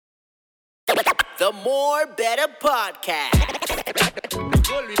The More Better Podcast.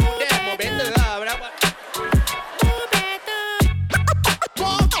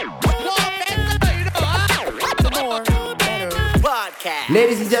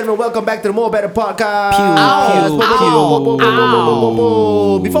 Ladies and gentlemen, welcome back to the More Better Podcast.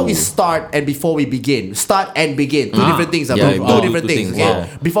 Before we start and before we begin, two different things. Two different things.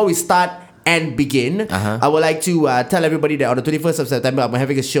 Okay? Before we start and begin, I would like to tell everybody that on the 21st of September, I'm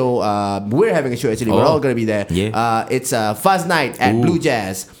having a show. We're having a show actually. We're all going to be there. It's a Fuzz Night at Blue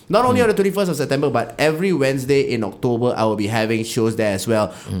Jazz. Not only on the 21st of September, but every Wednesday in October, I will be having shows there as well.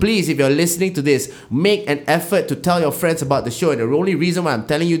 Please, if you're listening to this, make an effort to tell your friends about the show. And the only reason why I'm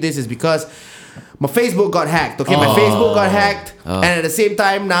telling you this is because my Facebook got hacked. Okay, my Facebook got hacked. And at the same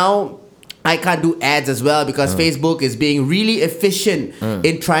time now, I can't do ads as well because Facebook is being really efficient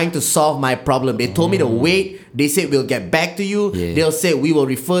in trying to solve my problem. They told me to wait. They said we'll get back to you. They'll say we will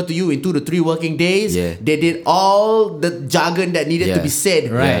refer to you in 2 to 3 working days. They did all the jargon that needed to be said,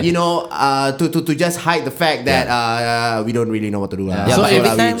 you know, to just hide the fact that we don't really know what to do. So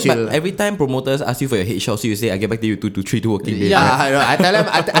every time promoters ask you for your headshot, so you say I get back to you 2 to 3 working days. I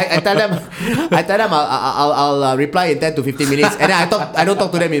tell them I'll reply in 10 to 15 minutes, and then I don't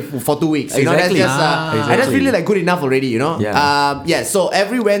talk to them for 2 weeks. You know, that's just that's really like good enough already. You know. So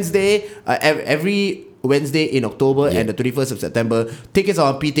every Wednesday, every Wednesday in October and the 21st of September. Tickets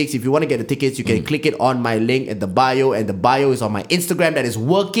are on PTix. If you want to get the tickets, you can click it on my link at the bio, and the bio is on my Instagram that is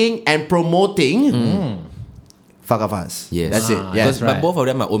working and promoting. Fuck off us. Yes. That's it. Yes, but both of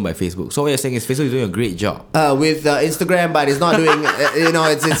them are owned by Facebook. So what you're saying is Facebook is doing a great job. With Instagram, but it's not doing.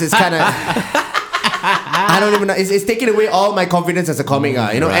 It's kind of. I don't even know. It's taking away all my confidence as a comic,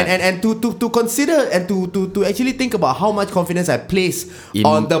 you know. And to consider and to actually think about how much confidence I place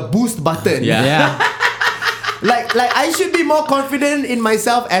on the boost button. Like I should be more confident in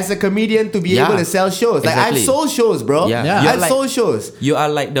myself as a comedian to be able to sell shows. Like I've sold shows, bro. I've sold shows. You are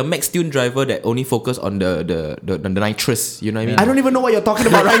like the Max Tune driver that only focus on the nitrous. You know what I mean? I don't even know what you're talking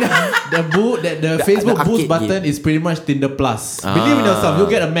about right now. The Facebook boost button is pretty much Tinder Plus. Believe in yourself, you'll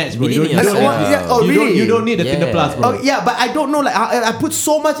get a match, bro. You don't need the Tinder Plus, bro. But I don't know. Like I put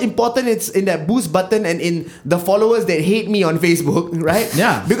so much importance in that boost button and in the followers that hate me on Facebook, right?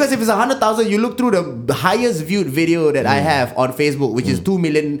 Yeah. Because if it's 100,000, you look through the highest viewed video that I have on Facebook, which is 2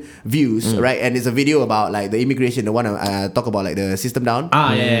 million views, right? And it's a video about like the immigration, the one I talk about like the system down.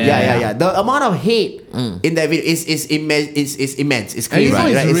 Yeah. The amount of hate in that video is immense. It's crazy,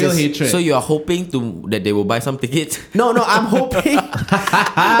 right? It's real hatred. So you are hoping that they will buy some tickets? No, I'm hoping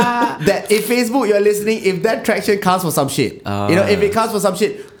that if Facebook you're listening, if that traction counts for some shit, you know, if it counts for some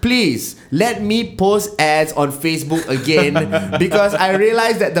shit, please let me post ads on Facebook again because I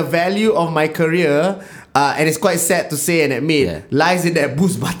realize that the value of my career, and it's quite sad to say and admit, lies in that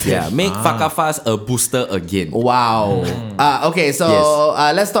boost button. Make Fakafas a booster again. Wow. Okay, so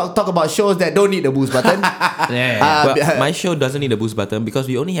let's talk about shows that don't need the boost button. Well, my show doesn't need a boost button because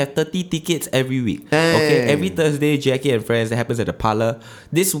we only have 30 tickets every week. Okay, every Thursday, Jackie and Friends, that happens at the parlor.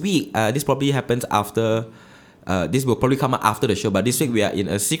 This week, this probably happens after. This will probably come out after the show, but this week we are in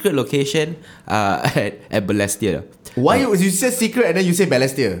a secret location at Balestier. Why you said secret and then you say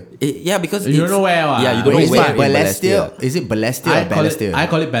Balestier? Because you don't know where. You don't know where. Balestier. Is it Balestier or Balestier? I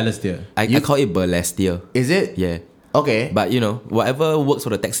call it Balestier. I call it Balestier. Is it? Yeah. Okay. But you know, whatever works for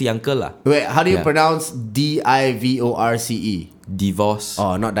the taxi uncle lah. Wait, how do you pronounce Divorce? Divorce.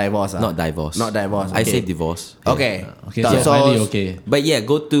 Oh, not divorce. Not divorce. Not divorce. Okay. I say divorce. Okay. So okay. But yeah,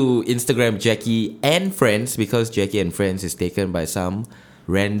 go to Instagram Jackie and Friends because Jackie and Friends is taken by some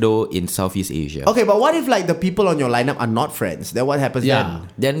rando in Southeast Asia. Okay, but what if like the people on your lineup are not friends? Then what happens then?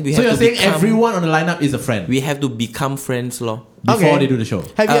 Then we so have you're saying everyone on the lineup is a friend? We have to become friends, lor. Before they do the show.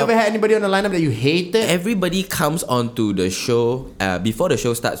 Have you ever had anybody on the lineup that you hated? Everybody comes onto the show before the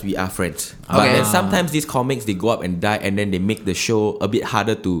show starts. We are friends, but then sometimes these comics they go up and die, and then they make the show a bit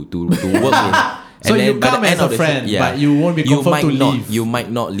harder to work with. So you come as a friend, but you won't be confirmed to leave. You might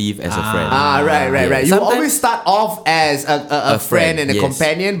not leave as a friend. Right. You always start off as a friend and a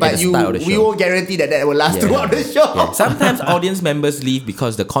companion, but we won't guarantee that will last throughout the show. Sometimes audience members leave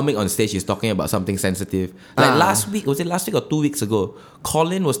because the comic on stage is talking about something sensitive. Like last week or 2 weeks ago,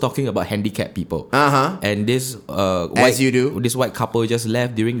 Colin was talking about handicapped people. And this this white couple just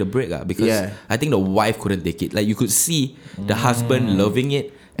left during the break because I think the wife couldn't take it. Like you could see the husband loving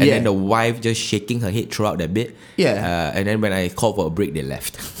it. And then the wife just shaking her head throughout that bit. And then when I called for a break, they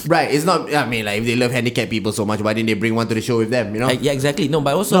left. Right. It's not, I mean, like, if they love handicapped people so much, why didn't they bring one to the show with them, you know? Yeah, exactly. No,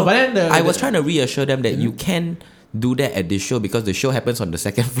 but also, I was trying to reassure them that you can do that at this show because the show happens on the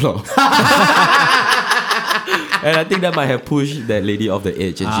second floor. And I think that might have pushed that lady off the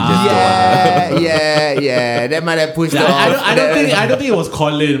edge, and she just don't want yeah. That might have pushed her off. I don't think it was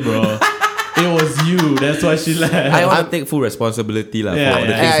Colin, bro. It was you. That's why she left. I want to take full responsibility for all the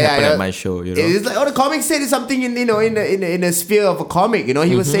things happen at my show. You know, it's like the comic said something in a sphere of a comic. You know,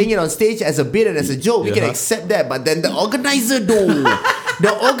 he was saying it on stage as a bit and as a joke. We can accept that, but then the organizer, though,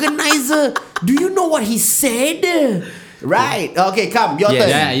 do you know what he said? Right. Okay, come. Your turn.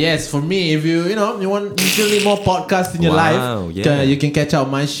 Yeah, yes. For me, if you still need more podcasts in your life, you can catch out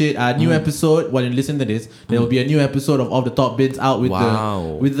my shit. New episode. When you listen to this, there will be a new episode of Off the Top Bins out with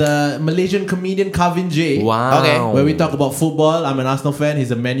the Malaysian comedian Kavin J. Wow. Okay. Where we talk about football. I'm an Arsenal fan. He's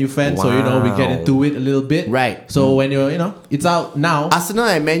a Man U fan. So we get into it a little bit. Right. So when it's out now. Arsenal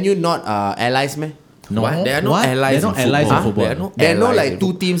and Man U not allies, man. No, they are not allies. They're not allies in football. They're not like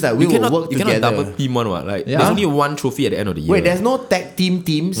two teams that we will work together. You cannot double team one. Like there's only one trophy at the end of the year. Wait, there's no tag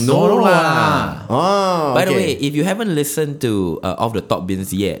teams? No lah. Oh, By the way, if you haven't listened to Off the Top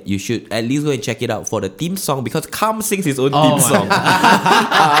Bins yet, you should at least go and check it out for the theme song, because Kam sings his own theme song.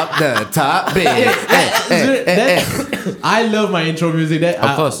 Off the Top Bins. I love my intro music. That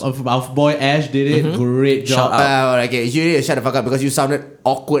of course, our boy Ash did it. Great job. Okay, you need to shut the fuck up because you sounded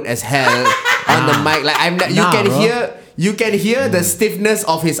awkward as hell on the mic. Like you can hear the stiffness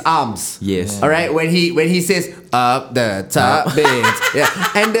of his arms. Yes. All right. When he says up the top bins,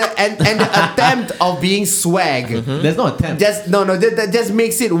 and the attempt of being swag. There's no attempt. That just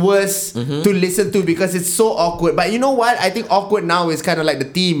makes it worse to listen to because it's so awkward. But you know what? I think awkward now is kind of like the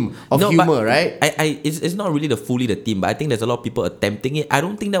theme of humor, right? It's not really fully the theme, but I think there's a lot of people attempting it. I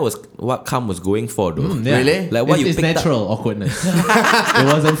don't think that was what Kam was going for, though. Really? Like what it's natural awkwardness. It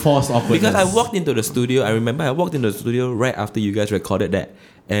wasn't forced awkwardness. Because I walked into the studio. I remember I walked into the studio right after you guys recorded that,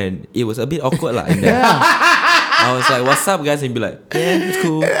 and it was a bit awkward in there. I was like, "What's up, guys?" And be like, "Yeah, it's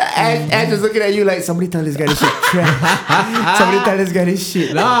cool." And just looking at you like, somebody tell this guy this shit trash. Somebody tell this guy this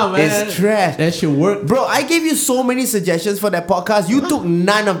shit. Nah, man, it's trash. That should work, bro. I gave you so many suggestions for that podcast. You took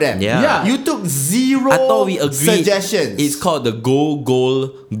none of them. Yeah. You took zero. I thought we agreed. Suggestions. It's called the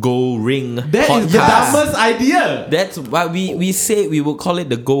Go Ring. That podcast. is the dumbest idea. That's why we say we would call it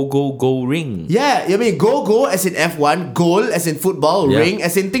the Go Ring. Yeah, I mean go as in F1, goal as in football, ring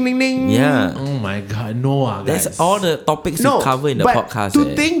as in ding ding ding. Yeah. Oh my god, Noah, guys. That's all the topics we cover in the podcast.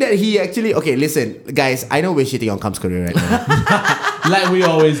 To think that he actually listen, guys. I know we're shitting on Kam's career right now, like we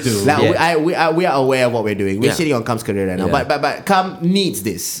always do. We are aware of what we're doing. We're shitting on Kam's career right now, but Kam needs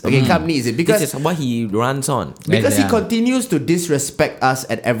this. Okay, Kam needs it because this is what he runs on. Because he continues to disrespect us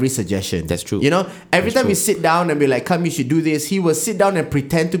at every suggestion. That's true. You know, every time we sit down and be like, "Come, you should do this," he will sit down and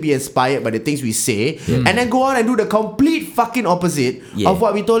pretend to be inspired by the things we say, and then go on and do the complete fucking opposite of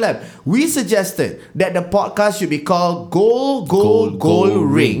what we told them. We suggested that the podcast should be called Goal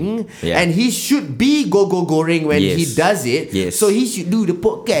Ring, and he should be Go Ring when he does it. Yes. So he should do the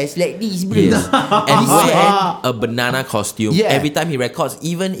podcast like this, bro. Yes. And he wear a banana costume every time he records,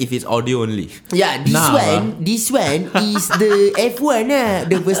 even if it's audio only. Yeah, this one is the F1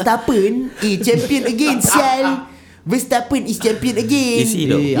 the Verstappen champion again, sial. Verstappen is champion again. Is he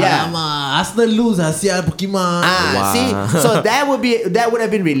though? Arsenal lose sial Pokemon. See, so that would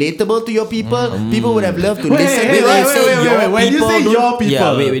have been relatable to your people. People would have loved to listen. Wait. When you say your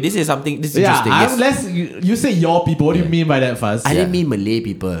people, wait. This is interesting. Unless you say your people, what do you mean by that, Faz? I didn't mean Malay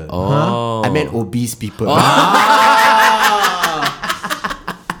people. I meant obese people.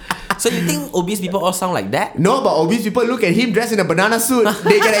 So you think obese people all sound like that? No, but obese people look at him dressed in a banana suit.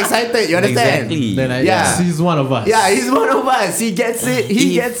 They get excited. You understand? Exactly. Then he's one of us. Yeah, he's one of us. He gets it.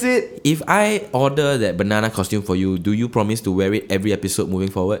 He gets it. If I order that banana costume for you, do you promise to wear it every episode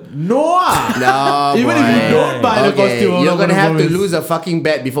moving forward? No. Even if you don't buy the costume, you're gonna have to lose a fucking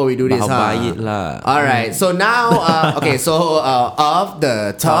bet before we do this. I'll buy it lah. All right. So now, off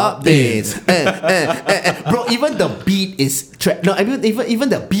the top bits, bro. Even the beat is trash. No, I mean even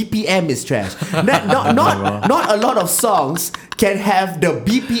the BPM is trash. Not a lot of songs can have the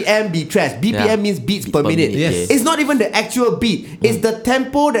BPM be trash. BPM means beats per minute. Yes. It's not even the actual beat. It's the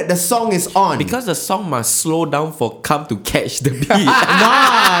tempo that the song is on. Because the song must slow down for Kam to catch the beat.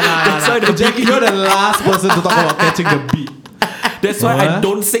 That's why Jackie, you're the last person to talk about catching the beat. That's why I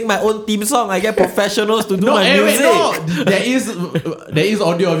don't sing my own theme song. I get professionals to do my music. There is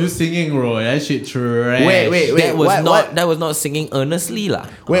audio of you singing, bro. That shit trash. Wait. That was not singing earnestly lah.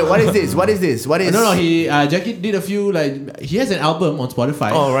 Wait, what is this? What is? No. Jackie did a few he has an album on Spotify.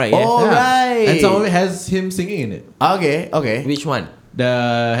 Oh right. Right. And some of it has him singing in it. Okay. Which one?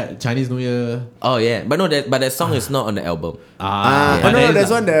 the Chinese New Year. Oh yeah, but that song is not on the album.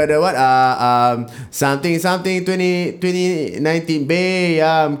 There's one the what something 2019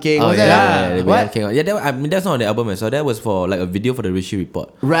 Bayam King. Oh that? yeah, What? King. Yeah, that's not on the album. So that was for like a video for the Rishi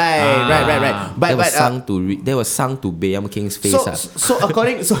Report. Right. But that was sung to Bayam King's face. So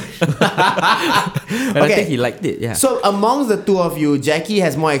according and I think he liked it. Yeah. So amongst the two of you, Jackie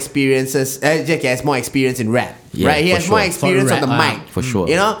has more experiences. Jackie has more experience in rap, right? He has more experience on the mic, for sure.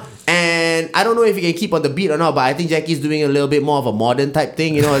 You know. And I don't know if he can keep on the beat or not, but I think Jackie's doing a little bit more of a modern type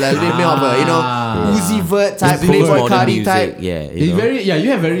thing, you know, a little bit more of a, Uzi Vert type, Playboy Cardi type. Yeah, you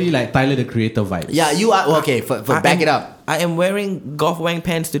have very like Tyler the Creator vibes. Yeah, you are okay. For back it up. I am wearing golf wang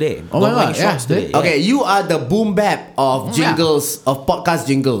pants today. Oh my God, shorts today. Yeah. Okay, you are the boom bap of jingles, of podcast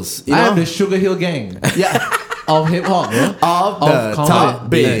jingles. You know? I am the Sugar Hill Gang. Yeah. Of hip hop, of the top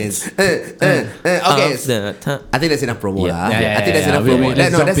biz. Okay, I think that's enough promo. I think that's enough promo.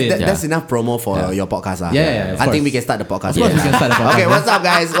 That's enough promo for your podcast. I think we can start the podcast. We can start the podcast. Okay, what's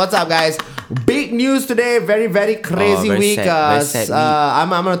up, guys? Big news today. Very, very crazy week. Very sad week. I'm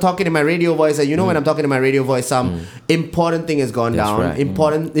gonna talk in my radio voice. And when I'm talking in my radio voice, some important thing has gone down. Right.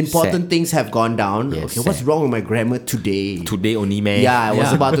 Important things have gone down. Yes, okay, what's wrong with my grammar today? Today only, man. Yeah, I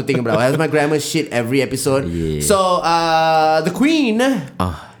was about to think about it. Has my grammar shit every episode? Yeah. So, the Queen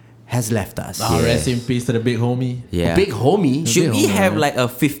has left us. Rest in peace to the big homie. Yeah. Big homie. Should we have like a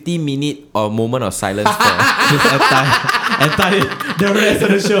 50-minute or moment of silence for the rest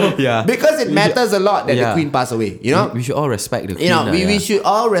of the show? Yeah. Because it matters a lot that the Queen passed away. You know? We should all respect the Queen. We should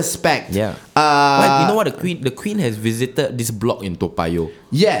all respect. Yeah. But you know what? The Queen has visited this block in Toa Payoh.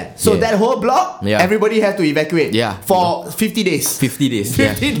 Yeah. So that whole block, everybody has to evacuate. Yeah. For 50 days. 50 days.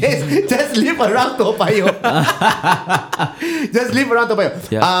 50 days. Just live around Toa Payoh. Just live around Toa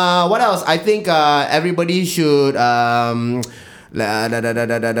Payoh. Yeah. What else? I think everybody should not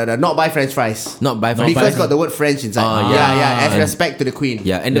buy French fries. Not buy French because fries. got the word French inside. As respect to the Queen.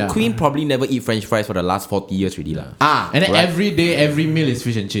 Yeah, and the Queen probably never eat French fries for the last 40 years really lah. And then every day, every meal is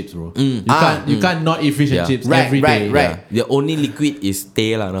fish and chips, bro. You can't not eat fish and chips every day. Right. The only liquid is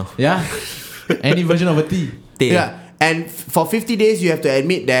teh lah now. Yeah. Any version of a tea. Teh. Yeah. And for 50 days, you have to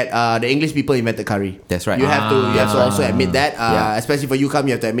admit that the English people invented curry. That's right. You have to also admit that. Especially for you,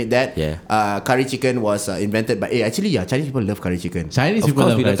 you have to admit that. Yeah. Curry chicken was invented by. Chinese people love curry chicken. Chinese people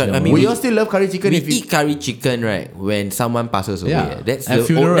love curry chicken. I mean, we all still love curry chicken. We eat curry chicken, right? When someone passes away. Yeah. That's At the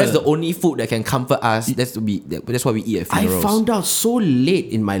funeral. that's the only food that can comfort us. That's what we eat at funerals. I found out so late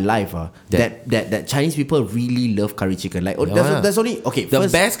in my life that Chinese people really love curry chicken. Like there's only the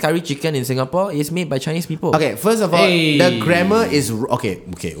best curry chicken in Singapore is made by Chinese people. Okay, first of all, the grammar is okay.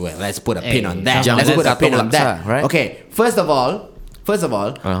 Well, let's put a pin on that. Let's put a pin on that. Right? Okay, first of all,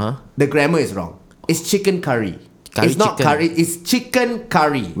 the grammar is wrong. It's chicken curry. It's not chicken. curry. It's chicken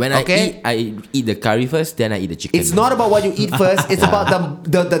curry. When I eat the curry first, then I eat the chicken. It's not about what you eat first. It's about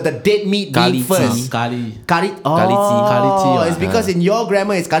the dead meat being first. Kali. Oh, it's because in your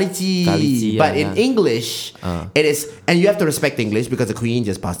grammar it's kalichi. But in English, it is, and you have to respect English because the Queen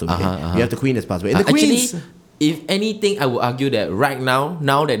just passed away. You have the Queen just passed away. And the Queen's. If anything, I would argue that right now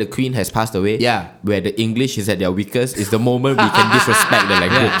that the Queen has passed away, where the English is at their weakest, is the moment we can disrespect the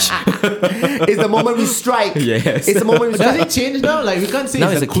language. It's the moment we strike. Yes. It's the moment we strike. Does it change now? Like we can't say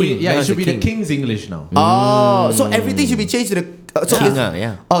now it's it's the Queen. king. Yeah, Now it should it's be the the king. King's English now. Oh, so everything should be changed to the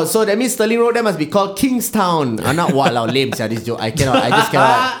King, Oh, so that means Stirling Road there must be called Kingstown. Not wow, lame. This joke. I just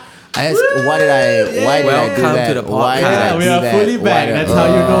cannot. Why did I do Welcome that? to the Why did podcast. I do We are that? fully back. That's how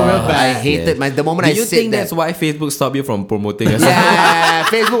you know we're back. I hated the moment Do I you said think that. that's why Facebook stopped you from promoting us? Yeah,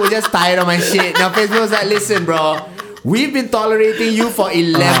 Facebook was just tired of my shit. Now Facebook was like, listen, bro, we've been tolerating you for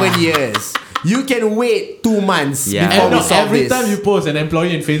 11 years. You can wait 2 months before we solve every this. time you post, an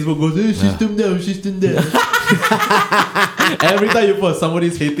employee in Facebook goes, hey, system down. Every time you post,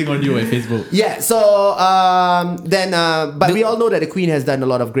 somebody's hating on you on Facebook. Yeah, so but we all know that the Queen has done a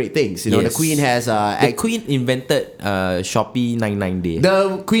lot of great things. You know, the Queen has the Queen invented Shopee 99 Day.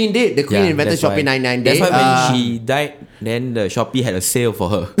 The Queen did. The Queen invented Shopee 99 Day. That's why when she died, then the Shopee had a sale for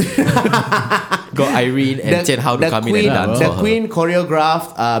her. Got Irene and Chen Hao to come in and dance The for her. Queen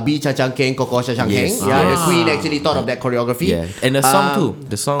choreographed B Cha Chang Keng, Koko Cha Chang Keng. Yes. Yeah, the Queen actually thought of that choreography. Yeah, and the song too.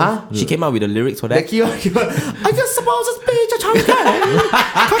 The song, she came out with the lyrics for that. The keyword. I just suppose it's B Cha Chang Keng,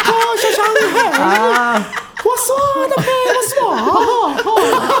 Koko Cha Chang Keng. What's on the pay? What's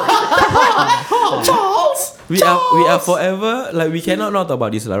Charles? we are forever like we cannot not talk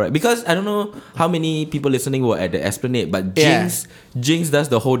about this, right? Because I don't know how many people listening were at the Esplanade, but Jinx does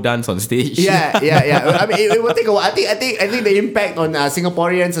the whole dance on stage. Yeah. I mean, it will take a while. I think the impact on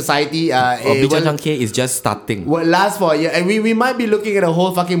Singaporean society Bincang Cangkir is just starting. Will last for a year, and we might be looking at a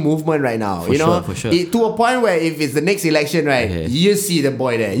whole fucking movement right now. For sure. To a point where if it's the next election, right, you see the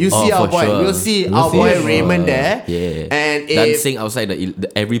boy there. You see our boy. Sure. We'll see our boy Raymond there. Yeah. And dancing outside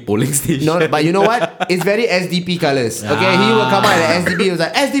every polling station. No, but you know what? It's very SDP colors. Okay, he will come out at SDP. He was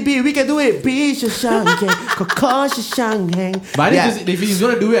like, SDP, we can do it. But if he's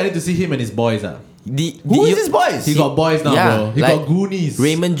gonna do it, I need to see him and his boys. Who is his boys? He got boys now, bro. He got Goonies.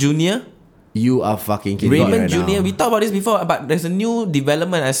 Raymond Jr. You are fucking kidding Raymond me right Jr. now. We talked about this before, but there's a new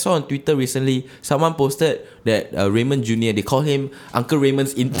development I saw on Twitter recently. Someone posted that Raymond Jr. They call him Uncle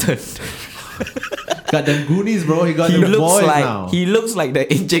Raymond's intern. Got them Goonies, bro. He got the boys now. He looks like the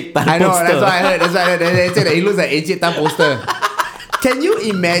Encik Tan I know, poster. that's what I heard. They said that he looks like Encik Tan poster. Can you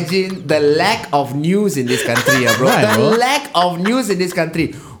imagine the lack of news in this country, bro? The lack of news in this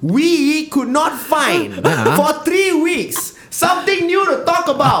country. We could not find for 3 weeks something new to talk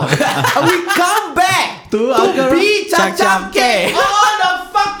about. And we come back to Bincang Cangkir all the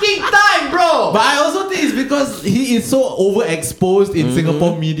fucking time, bro. But I also think it's because he is so overexposed in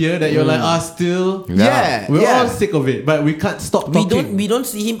Singapore media that you're like, still. We're all sick of it, but we can't stop talking. We don't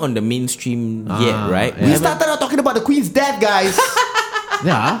see him on the mainstream yet, right? We started out talking about the Queen's death, guys.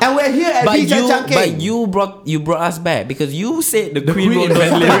 And we're here at Bincang Cangkir. But you brought us back because you said the Queen wrote the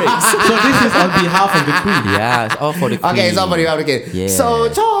lyrics. So this is on behalf of the Queen. Yeah, it's all for the Queen. Okay, it's all for the Queen. Yeah. So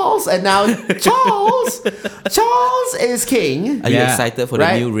Charles, and now Charles is king. Are you excited for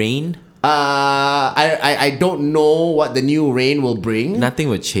the new reign? I don't know what the new reign will bring. Nothing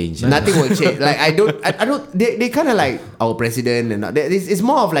will change. Nothing will change. Like I don't. They kind of like our president, and it's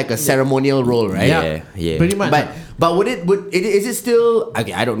more of like a ceremonial role, right? Yeah. Pretty much. But is it still?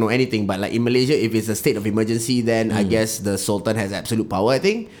 Okay, I don't know anything. But like in Malaysia, if it's a state of emergency, then I guess the Sultan has absolute power. I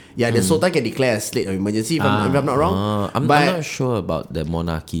think. Yeah, the Sultan can declare a state of emergency if I'm not wrong. I'm not sure about the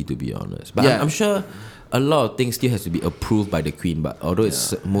monarchy, to be honest. But I'm sure a lot of things still has to be approved by the Queen. But although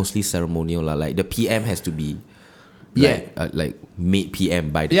it's mostly ceremonial, like the PM has to be like made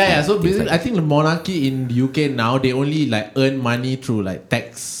PM by the Queen. So basically, like I think the monarchy in the UK now, they only like earn money through like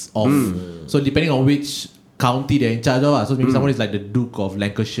tax off. So depending on which county they're in charge of, so maybe someone is like the Duke of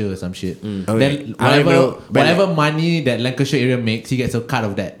Lancashire or some shit. Then whatever money that Lancashire area makes, he gets a cut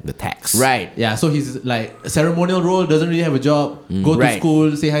of that. the tax. Right. Yeah, so he's like ceremonial role, doesn't really have a job, go to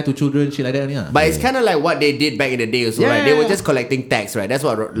school, say hi to children, shit like that. But it's kind of like what they did back in the day also, right? They were just collecting tax, right? That's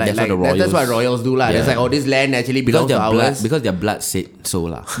what that's what royals do, lah. It's like, this land actually belongs to ours. Because their blood said so,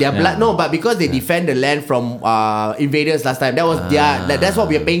 lah. Their blood, no, but because they defend the land from invaders last time. That was that's what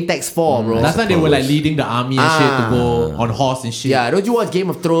we are paying tax for, bro. Last time they were like leading the army and shit to go on horse and shit. Yeah, don't you watch Game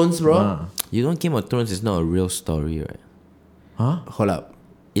of Thrones, bro? You know, Game of Thrones is not a real story, right? Hold up.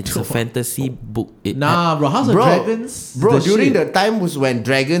 It's a fantasy book. Bro, House of Dragons? Bro, during the time was when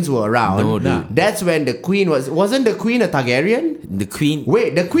dragons were around. No, dude. That's when the queen wasn't the queen a Targaryen? The Queen.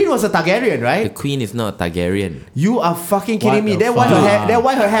 Wait, the queen was a Targaryen, right? The Queen is not a Targaryen. You are fucking kidding me. Then fuck?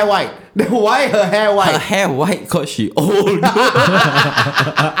 why her hair white? Then why her hair white? Her hair white cause she old.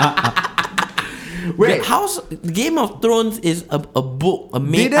 Wait, Game of Thrones is a book, a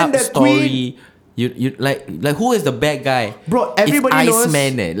made Didn't up the story. Queen- You like who is the bad guy? Bro, everybody it's knows.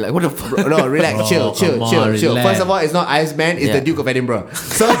 Iceman, Like what the fuck? No, relax, chill. Relax. First of all, it's not Iceman, it's the Duke of Edinburgh.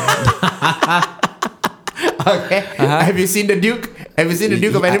 So, okay. Have you seen the Duke? Have you seen the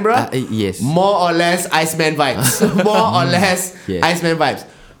Duke of Edinburgh? Yes. More or less Iceman vibes. More or less Iceman vibes.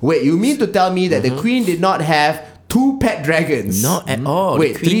 Wait, you mean to tell me that the Queen did not have 2 pet dragons? Not at all.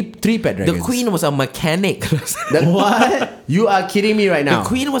 Wait, three pet dragons. The Queen was a mechanic. What? You are kidding me right now. The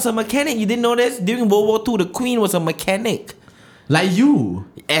Queen was a mechanic. You didn't know this? During World War II, the Queen was a mechanic. Like you?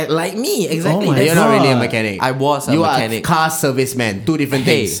 Like me, exactly. Oh my You're not really a mechanic. I was a mechanic. You are a car serviceman. 2 different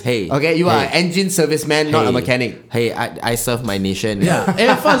things. Okay, you are an engine serviceman, not a mechanic. Hey, I serve my nation. Yeah.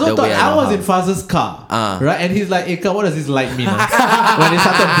 And Fazzo The thought way I I know was how. in Fazzo's car. Right? And he's like, hey, what does this light mean? When it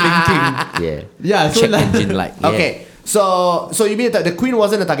started blinking. Yeah, so Check like, engine light. Yeah. Okay. So you mean that the Queen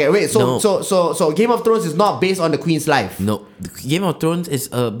wasn't a target? Wait, No. so Game of Thrones is not based on the Queen's life. No, Game of Thrones is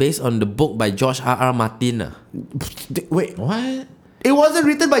based on the book by George R.R. Martin. Wait, what? it wasn't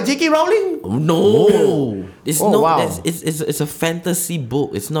written by J.K. Rowling? No. It's wow. It's a fantasy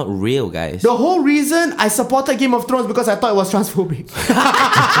book. It's not real, guys. The whole reason I supported Game of Thrones because I thought it was transphobic.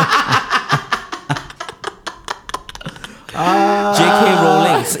 J.K.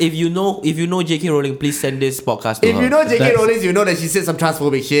 Rowling. if you know J.K. Rowling, please send this podcast to her. If you know J.K. Rowling, you know that she said some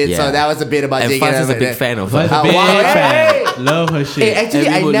transphobic shit. Yeah. So that was a bit about And J.K. Faz is a Rowling. big fan of her. Faz a big fan. Love her shit. Hey, actually,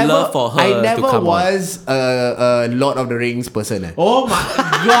 And we I would never, love for her I to never come on. was a Lord of the Rings person. Oh my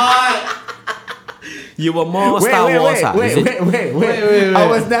god. You were more Star Wars, is it? Wait. I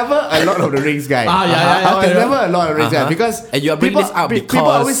was never a Lord of the Rings guy. Yeah. I was never a Lord of the Rings guy because And you are bringing this up people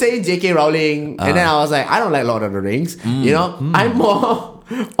because- always say J.K. Rowling, and then I was like, I don't like Lord of the Rings. You know, I'm more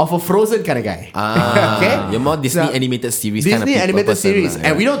of a Frozen kind of guy. Okay, You're more Disney animated series kind of Disney animated person, series, yeah.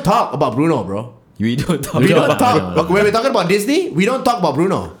 and we don't talk about Bruno, bro. We don't talk We don't about talk. Look, when we're talking about Disney, we don't talk about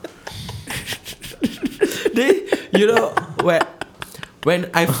Bruno. You know, when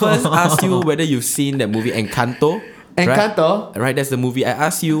I first asked you whether you've seen that movie Encanto. Encanto? Right, that's the movie. I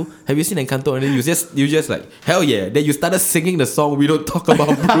asked you, have you seen Encanto? And then you just like, hell yeah. Then you started singing the song We Don't Talk About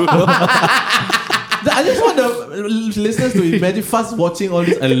Bruno. I just want the listeners to imagine Faz watching all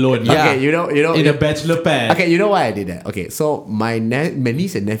this alone. Yeah. Okay, you know, In a bachelor pad. Okay, you know why I did that? Okay, so my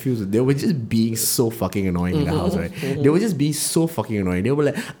niece and nephews, they were just being so fucking annoying in the house, right? They were just being so fucking annoying. They were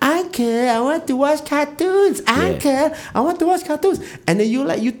like, Uncle, I want to watch cartoons. Uncle, I want to watch cartoons. And then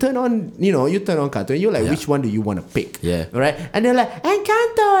you turn on cartoon. You're like, which one do you want to pick? Yeah. Right? And they're like,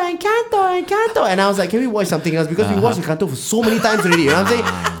 Encanto. And I was like, can we watch something else? Because we watched Encanto for so many times already. You know what I'm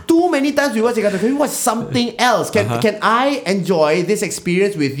saying? Too many times we watched Encanto. Can we watch something else? Can I enjoy this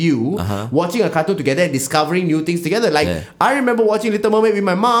experience with you, watching a cartoon together and discovering new things together? Like, I remember watching Little Mermaid with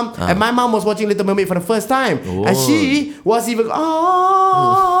my mom, and my mom was watching Little Mermaid for the first time. And she was even,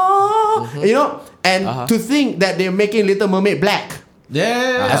 you know? And to think that they're making Little Mermaid black.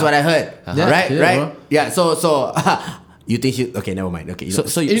 Yeah. That's what I heard. Yeah, Right? yeah, Right? bro. Yeah, so you think she... Okay, never mind. Okay,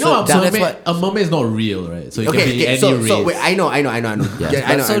 So You know, that's what. a mermaid is not real, right? So it can be any so race. wait, I know. Yeah. Yeah,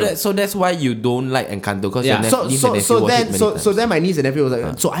 I know. So that's why you don't like Encanto, because Yeah. your niece and nephew So watch it many times. then my niece and nephew was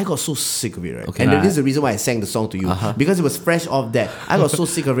like, so I got so sick of it, right? Okay. And then Right. this is the reason why I sang the song to you, because it was fresh off that. I got so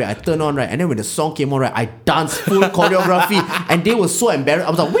sick of it. I turned on, right, and then when the song came on, right, I danced full choreography, and they were so embarrassed.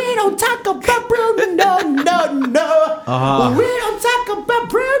 I was like, we don't talk about Bruno, no. We don't talk about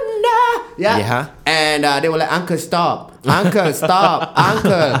Bruno. Yeah. And they were like, Uncle, stop. Uncle, stop.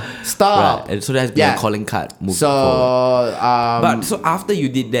 Uncle, stop. Right. And so that's been a calling card moving So, forward. um, But so after you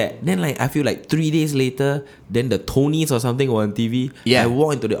did that, then like I feel like 3 days later, then the Tonys or something were on TV. Yeah. I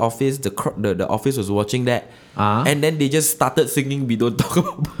walked into the office. The office was watching that, Uh-huh. and then they just started singing "We Don't Talk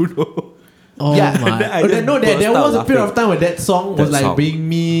About Bruno." Oh Yeah. my! I just There burst out was a period laughing. of time where that song was That like song. being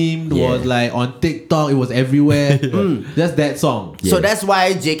memed, Yeah. was like on TikTok, it was everywhere. Just that song. So that's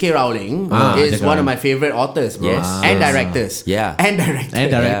why J.K. Rowling is J.K. one of Rowling. my favorite authors, bro. Yes. And Yes. directors. Yeah. And directors. And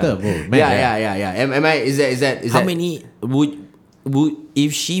director, bro. Man, Yeah. Am I? Is that? How many would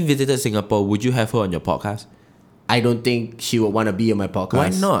if she visited Singapore? Would you have her on your podcast? I don't think she would want to be on my podcast. Why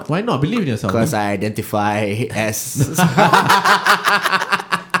not? Why not? Believe in yourself. Because I identify as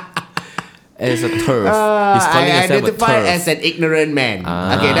As a turf. He's calling I himself a identify turf. as an ignorant man.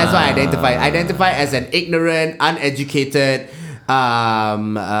 Okay, that's what I identify. I identify as an ignorant, uneducated,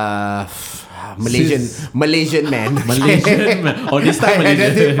 Malaysian man. Malaysian man. Or this time I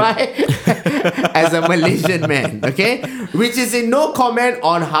Malaysian. identify as a Malaysian man. Okay, which is in no comment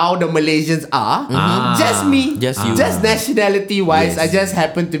on how the Malaysians are. Just me. Just you. Just nationality wise, Yes. I just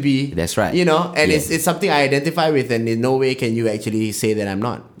happen to be. That's right. You know, and Yes. it's something I identify with, and in no way can you actually say that I'm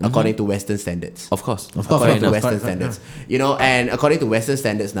not, according to Western standards. Of course. According to Fair enough. Western standards, you know, and according to Western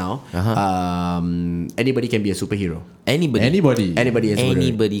standards now, anybody can be a superhero. Anybody. Anybody is a superhero.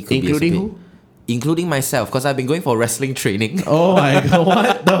 Anybody could Including be a who? superhero. Including myself, because I've been going for wrestling training. Oh my god!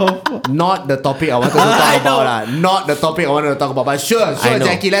 What the? Fuck? Not the topic I wanted to talk about. Not the topic I wanted to talk about. But sure, I know.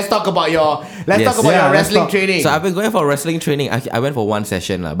 Jackie. Let's talk about your Yes. your Yeah, let's wrestling talk. training. So I've been going for wrestling training. I went for one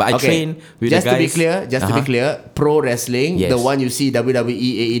session, but I trained with just the guys. to be clear, pro wrestling, Yes. the one you see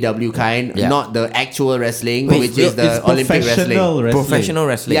WWE, AEW kind, Yeah. not the actual wrestling, Wait, which is the It's Olympic wrestling. Professional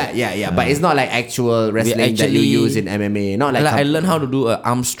wrestling. Yeah. But it's not like actual wrestling that you actually- use in MMA. Not like I learned how to do an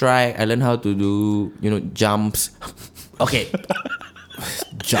arm strike. I learned how to do jumps. okay.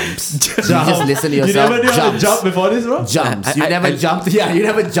 Jumps. You just listen to yourself. You never knew how to Jumps. jump before this, bro? Jumps. You I- never I- jumped. Yeah, you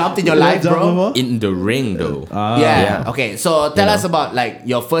never jumped in your life, Jump bro. before? In the ring, though. Yeah. Okay. So tell us about like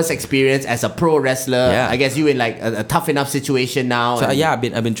your first experience as a pro wrestler. Yeah. I guess you in like a tough enough situation now. So and-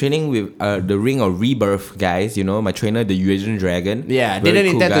 I've been training with the Ring of Rebirth guys. My trainer, the Eurasian Dragon. Yeah, Very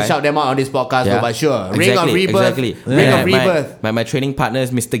didn't cool intend guy. to shout them out on this podcast, Yeah. but sure. Ring of Exactly, Rebirth. Exactly. Ring of My- Rebirth. My training partner is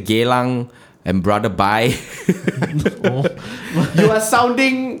Mr. Gelang and Brother Bai. You are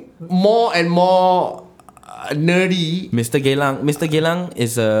sounding more and more nerdy. Mr. Gelang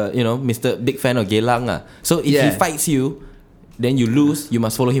is Mr. Big fan of Gelang. So if he Yeah. fights you, then you lose, you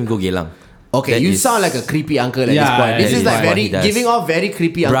must follow him go Geylang. Okay, you sound like a creepy uncle at this point. This is like very giving off very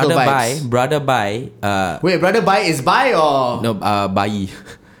creepy uncle vibes. Brother Bai. Wait, brother Bai is Bai or no? Bai.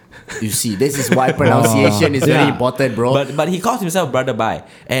 You see, this is why pronunciation is very important, bro. But he calls himself Brother Bai,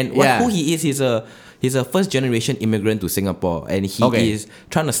 and who he is, he's a first generation immigrant to Singapore, and he is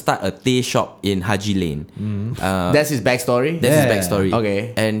trying to start a teh shop in Haji Lane. That's his backstory. That's his backstory.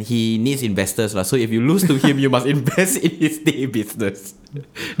 Okay, and he needs investors, so if you lose to him, you must invest in his teh business.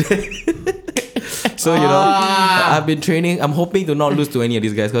 So I've been training. I'm hoping to not lose to any of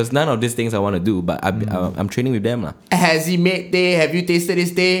these guys because none of these things I want to do. But I'm training with them. Has he made teh? Have you tasted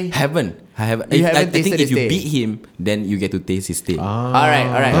his teh? I haven't. I think if you beat him, then you get to taste his teh. All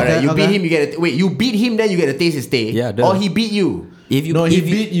right. You beat him, you get wait. You beat him, then you get to taste his teh. Yeah. Or he beat you. If he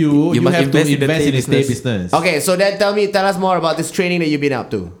beat you, you must have to invest in his teh business. Okay, so then tell us more about this training that you've been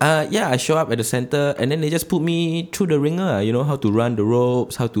up to. I show up at the center and then they just put me through the ringer. You know how to run the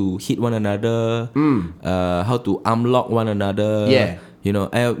ropes, how to hit one another, how to arm lock one another. Yeah. You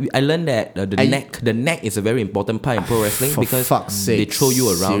know, I learned that the neck is a very important part in pro wrestling because they throw you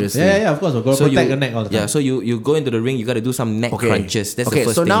around. Seriously. Yeah, of course. We've got to protect the neck all the time. Yeah, so you go into the ring, you got to do some neck crunches. That's the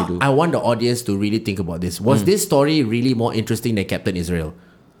first thing you do. So now I want the audience to really think about this. Was this story really more interesting than Captain Israel?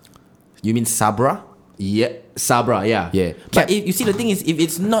 You mean Sabra? Yeah, Sabra, yeah. But if you see, the thing is, if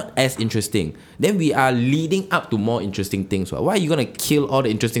it's not as interesting, then we are leading up to more interesting things. Why are you going to kill all the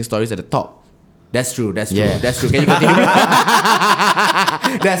interesting stories at the top? That's true. Can you continue?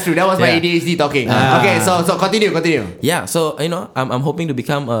 That's true. That was my ADHD talking. Okay, so continue. Yeah, so I'm hoping to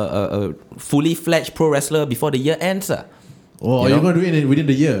become a fully fledged pro wrestler before the year ends. Oh, are you going to do it within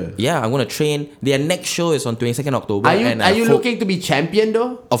the year? Yeah, I'm going to train. Their next show is on 22nd October. Are you looking to be champion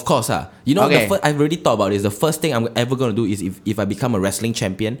though? Of course. I've already thought about this. The first thing I'm ever going to do is if I become a wrestling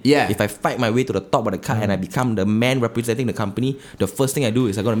champion, if I fight my way to the top of the card and I become the man representing the company, the first thing I do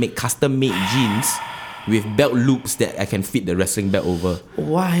is I'm going to make custom-made jeans with belt loops that I can fit the wrestling belt over.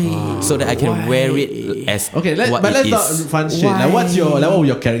 Why? So that I can wear it as let's not fun shit. Like, what would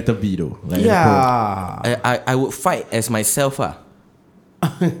your character be though? Like, I would fight as myself.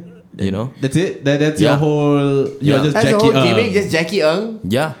 You know? That's it? That's your whole... You're just that's Jackie your whole gimmick, just Jackie Ng?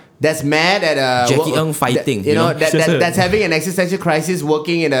 Yeah. That's mad at Jackie Ng fighting. That's having an existential crisis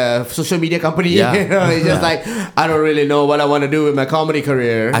working in a social media company. Yeah. It's just like, I don't really know what I want to do with my comedy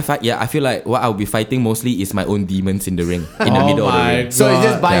career. I feel like what I'll be fighting mostly is my own demons in the ring, in the middle of the ring. So it's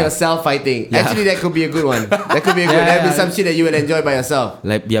just by yourself fighting. Yeah. Actually, that could be a good one. That'd be some shit that you would enjoy by yourself.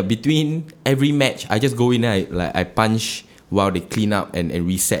 Like, between every match, I just go in and I punch while they clean up and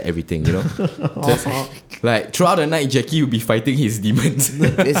reset everything, Just, like, throughout the night, Jackie will be fighting his demons.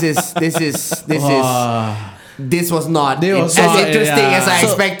 This was not as interesting as I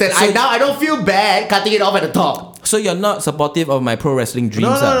expected. I don't feel bad cutting it off at the top. So you're not supportive of my pro wrestling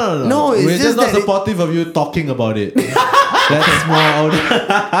dreams? No, we're just not supportive of you talking about it. That's more.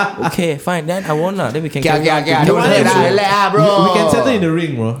 Okay, fine. Then I won't. Then we can. Bro. We can settle in the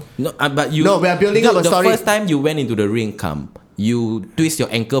ring, bro. No, but you. No, we are building up a story. The first time you went into the ring, you twist your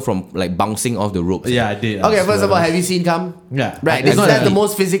ankle from like bouncing off the ropes. Yeah, I did. Okay, first of all, have you seen Kam? Yeah. Right, that's the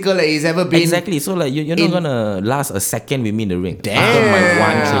most physical that he's ever been. Exactly. So like you're not gonna last a second with me in the ring. After my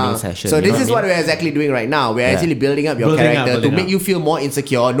one training session. So this is what we're exactly doing right now. We're actually building up your character to make you feel more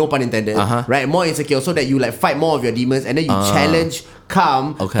insecure, no pun intended. Right? More insecure so that you like fight more of your demons and then you challenge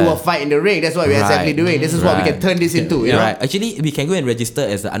Kam to a fight in the ring. That's what we're exactly doing. This is what we can turn this into. You know? Right. Actually, we can go and register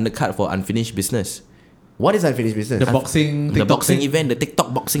as the undercut for Unfinished Business. What is unfinished business? The boxing event, the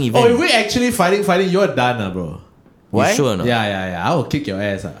TikTok boxing event. Oh, if we're actually fighting, you're done, bro. Why? You sure or not? Yeah. I will kick your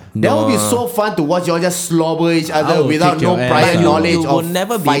ass. That would be so fun to watch you all just slobber each other without no prior knowledge of fighting. You will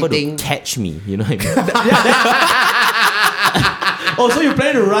never be able to catch me. You know what I mean? Oh, so you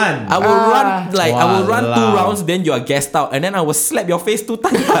plan to run? I will run 2 rounds, then you are gassed out, and then I will slap your face 2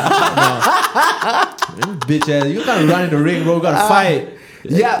 times. Bitch ass, you can't run in the ring, bro. You gotta fight.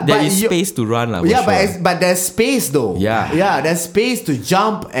 Yeah, there is space to run, but there's space though. Yeah, there's space to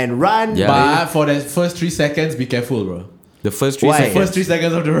jump and run. Yeah, but for the first 3 seconds, be careful, bro. The first 3 seconds. First 3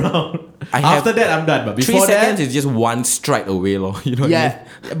 seconds of the round. After that, I'm done. But before 3 seconds is just one strike away, You know what I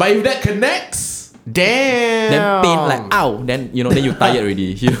mean? But if that connects. Damn. Then pain like ow. Then you tired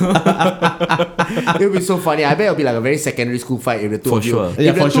already. It'll be so funny. I bet it'll be like a very secondary school fight if the two of you. Sure.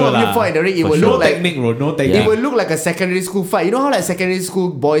 If the two of you fought in the ring, it will look like technique, bro. No technique. It will look like a secondary school fight. You know how like secondary school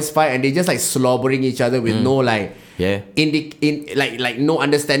boys fight and they just like slobbering each other with no like no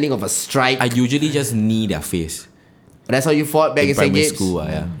understanding of a strike. I usually just knee their face. That's how you fought back in St. primary Gates? school.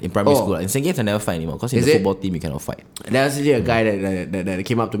 In primary school. In St. Gates, I never fight anymore because in the football team, you cannot fight. There was actually a guy that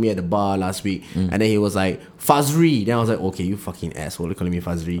came up to me at the bar last week, and then he was like, Fazri. Then I was like, okay, you fucking asshole, you're calling me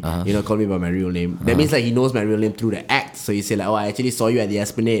Fazri. Call me by my real name. That means like he knows my real name through the act. So he said like, oh, I actually saw you at the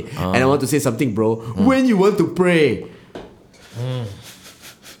Esplanade, and I want to say something, bro. When you want to pray.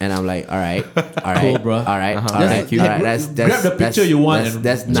 And I'm like, all right, cool, bro. all right, Thank you. That's grab the picture you want.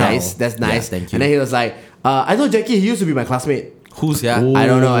 That's nice. That's nice. Yeah, thank you. And then he was like, I know Jackie. He used to be my classmate. Who's that? I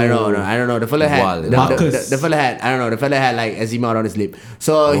don't know. The fella had Marcus. the fella had, I don't know. The fella had like eczema around his lip.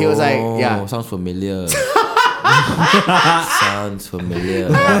 So he was like, yeah. Sounds familiar. Sounds familiar.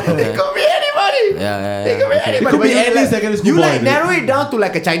 It could be anybody. Yeah. It could be anybody. It could But be you any secondary school You boy, like dude. narrow it down to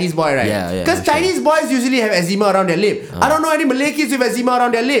like a Chinese boy, right? Yeah. Because Chinese boys usually have eczema around their lip. I don't know any Malay kids with eczema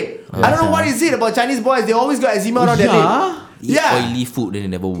around their lip. I don't know what is it about Chinese boys. They always got eczema around their lip. Eat oily food, then they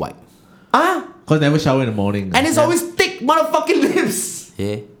never wipe. Because never shower in the morning. And it's always thick motherfucking lips.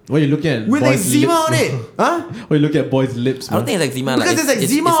 Yeah. What you look at With boys' eczema lips, on it. What you look at boys' lips, I don't think it's eczema. Because like, there's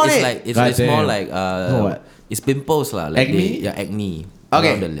eczema on it. Like, it's more Goddamn. like what? it's pimples lah. Like Acne? acne.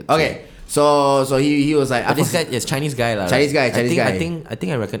 around the lips. Okay. So he was like, But this guy, yes, Chinese guy lah. Chinese guy. I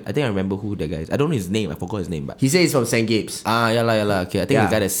think I remember who the guy is. I don't know his name. I forgot his name. But He says he's from St. Gabe's. yeah lah. Okay, I think Yeah.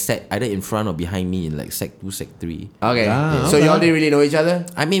 the guy that sat either in front or behind me in like Sec 2, Sec 3. Okay. Ah, So okay. you all didn't really know each other?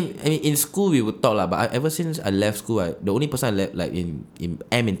 I mean, in school we would talk lah. But ever since I left school, the only person I left like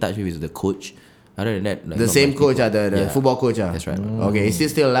am in touch with is the coach. Other than that, like, The not same much coach, people. the Yeah. football coach. That's right. Okay, is he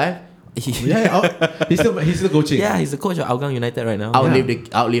still alive? He's still coaching. Yeah, he's the coach of Hougang United right now.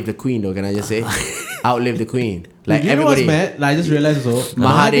 Outlive the queen though, can I just say? Outlive the queen. Like you know what's everybody. mad? Like, I just realized also,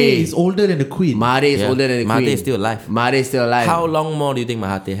 Mahathir is older than the queen. Mahathir is Yeah. older than the queen. Mahathir is still alive. Mahathir is still alive. How long more do you think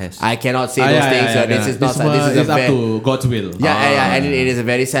Mahathir has? I cannot say those things. This is not. This is it's a up very, to God's will. yeah, and it is a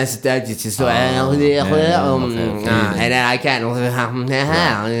very sensitive. It's just and then I can't.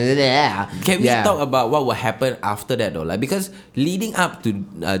 Can we talk about what will happen after that though? Like, because leading up to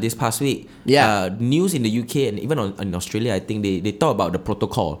this past week, news in the UK and even in Australia, I think they talk about the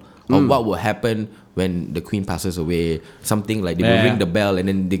protocol of what will happen when the Queen passes away. Something like they will ring the bell and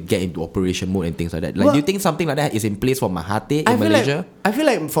then they get into operation mode and things like that. Like, do you think something like that is in place for Mahathir in Malaysia? I feel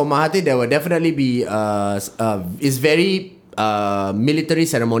like for Mahathir there will definitely be it's very military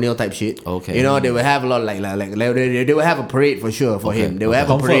ceremonial type shit. Okay. You know, they will have a lot like they will have a parade for sure for him. They will have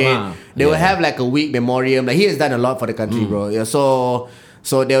a Confirm, parade. They will have like a week memoriam. Like he has done a lot for the country, bro. Yeah,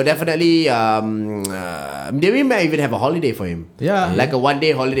 so they'll definitely they might even have a holiday for him. Yeah. Like a 1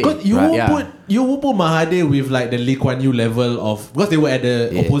 day holiday. But you won't put Mahathir with like the Lee Kuan Yew level of, because they were at the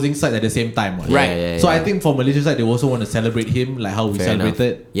opposing side at the same time. Right. So I think for Malaysia side they also want to celebrate him like how we Fair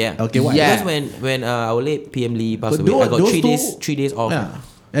celebrated. enough. Yeah. Okay. What? Yeah. Because when our late PM Lee passed But away, I got those 3 days off. Yeah.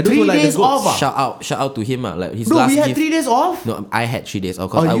 And those 3 were like days the goats. off. Shout out to him. Like his Bro, last we had gift. 3 days off. No, I had 3 days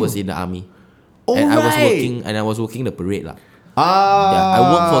off because I was in the army. Oh, and right. I was working the parade lah. Ah, Yeah, I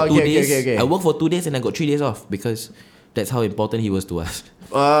worked for 2 days. Okay. I worked for 2 days and I got 3 days off because that's how important he was to us.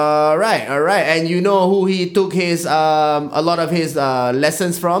 Right. And you know who he took his a lot of his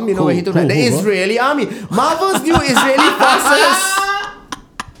lessons from? You know where he took that? The Israeli army. Marvel's new Israeli forces.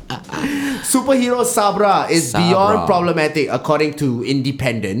 Superhero Sabra is beyond problematic according to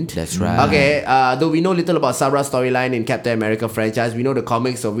Independent. That's right. Okay, though we know little about Sabra's storyline in Captain America franchise, we know the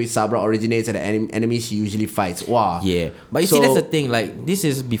comics of which Sabra originates and the enemies she usually fights. Wow. Yeah, but you see, that's the thing. Like, this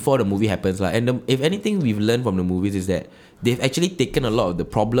is before the movie happens, like, and if anything we've learned from the movies is that they've actually taken a lot of the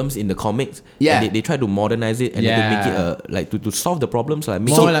problems in the comics. Yeah. And they try to modernize it and then to make it like to solve the problems. Like,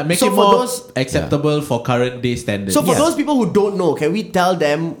 make Make So it for more those- acceptable for current day standards. So for those people who don't know, can we tell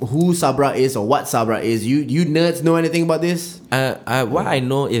them who Sabra is or what Sabra is? You nerds know anything about this? what I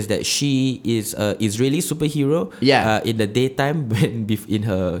know is that she is an Israeli superhero. Yeah. In the daytime, when in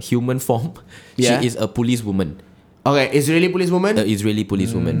her human form, Yeah. she is a policewoman. Okay, Israeli policewoman? Israeli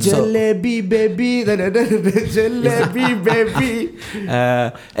policewoman. So, Jalebi baby, jalebi baby.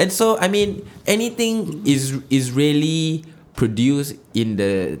 and so I mean, anything is Israeli produced in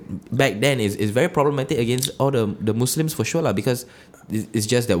the back then is very problematic against all the Muslims for sure lah, because it's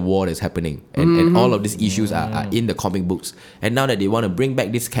just that war is happening and all of these issues are in the comic books, and now that they want to bring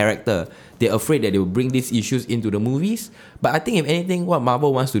back this character, they're afraid that they will bring these issues into the movies. But I think if anything, what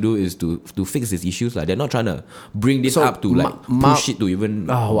Marvel wants to do is to fix these issues. Like, they're not trying to bring this up to like push it to even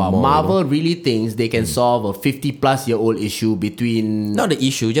more, Marvel really thinks they can solve a 50-plus-year-old issue between not the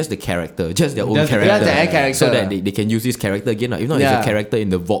issue, just the character, just their own Just character, their character. so that they can use this character again. If not, it's a character in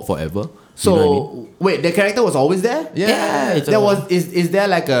the vault forever. So You know what I mean? wait, the character was always there? Yeah, it's There was is there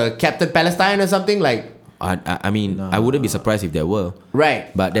like a Captain Palestine or something like? I mean, I wouldn't be surprised if there were.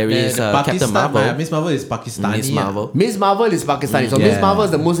 Right. But there is Captain Marvel. Miss Marvel is Pakistani. Miss Marvel is Pakistani. So Miss Marvel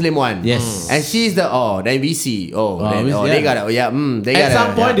is the Muslim one. Yes. And she's the then we see. They got it. At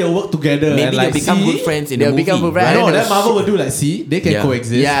some point they'll work together. Maybe they'll become good friends in the movie. Become good friends. No, that Marvel will do they can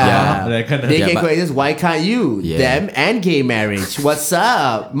coexist. They can coexist. Why can't you? Them and gay marriage. What's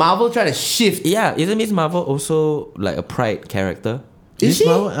up? Marvel trying to shift. Yeah, isn't Miss Marvel also like a pride character? Is she?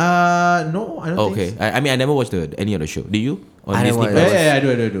 No, I don't think so. I mean, I never watched any other show. Do you? On I Disney never Plus? Yeah, I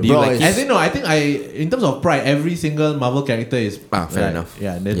do. Do you like I think in terms of pride, every single Marvel character is fair enough.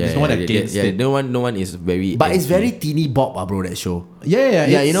 Yeah, there's no one against it. No one is very. But it's very teeny bop, bro. That show. Yeah.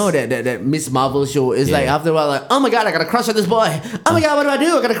 You know that Miss Marvel show is like after a while, like, oh my god, I got a crush on this boy. Oh my god, what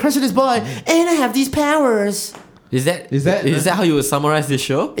do? I got a crush on this boy, and I have these powers. Is that how you would summarize this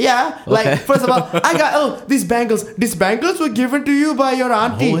show? Yeah, like first of all, I got these bangles. These bangles were given to you by your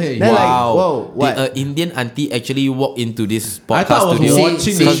auntie. Oh, hey. They're Wow! like, whoa, what? Did an Indian auntie actually walk into this I podcast thought I was studio?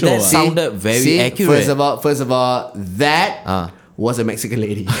 watching the show. That sounded very accurate. First of all, that was a Mexican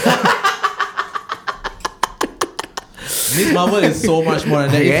lady. Miss Marvel is so much more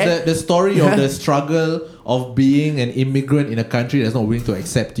than that. It's the story of the struggle of being an immigrant in a country that's not willing to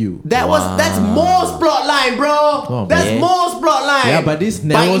accept you. That's most plot line, bro. That's most plot line. Yeah, but this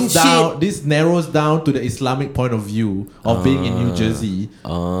narrows down to the Islamic point of view of being in New Jersey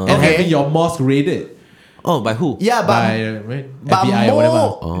and having your mosque raided. Oh, by who? Yeah, by FBI or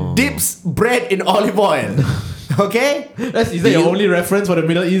whatever. Dips bread in olive oil. Okay? Is that your only reference for the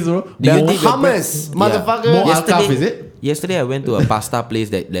Middle East, bro? Hummus, motherfucker. Alkaf, is it? Yesterday I went to a pasta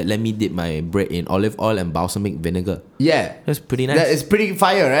place that let me dip my bread in olive oil and balsamic vinegar. Yeah. That's pretty nice. That is pretty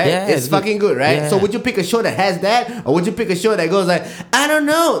fire, right? Yeah, it's fucking good, right? Yeah. So would you pick a show that has that? Or would you pick a show that goes like, I don't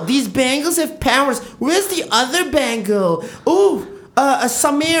know, these bangles have powers. Where's the other bangle? Ooh,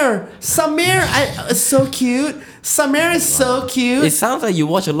 Samir, so cute. Samir is so cute. It sounds like you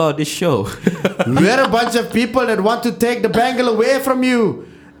watch a lot of this show. We're a bunch of people that want to take the bangle away from you.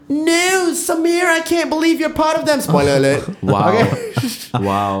 No, Samir, I can't believe you're part of them. Spoiler alert. Wow. Okay?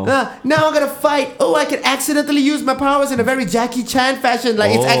 Wow. Now I'm gonna fight. Oh, I can accidentally use my powers in a very Jackie Chan fashion.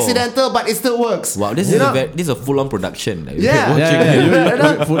 Like it's accidental, but it still works. Wow, this is a full-on production. Like,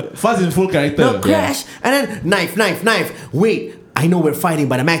 Yeah. Fuzz in full character. No, crash. And then knife. Wait, I know we're fighting,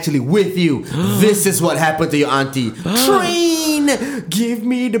 but I'm actually with you. This is what happened to your auntie. Train! Give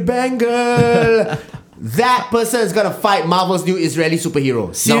me the bangle. That person is gonna fight Marvel's new Israeli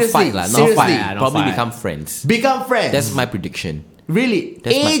superhero. Seriously, Not seriously. fight. Probably become friends. Become friends. That's my prediction. Really,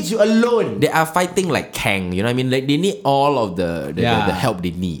 age alone. They are fighting like Kang. You know what I mean? Like they need all of the help they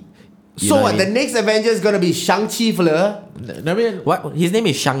need. So what? The next Avenger is gonna be Shang-Chi fella. I mean, what? His name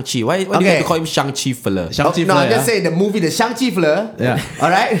is Shang-Chi. Why do you have to call him Shang-Chi fella? No, I'm just saying the movie, the Shang-Chi fella. Yeah. All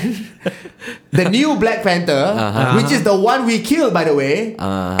right. The new Black Panther, which is the one we killed, by the way,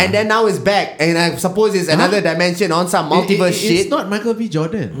 and then now it's back, and I suppose it's another dimension on some multiverse shit. It's not Michael B.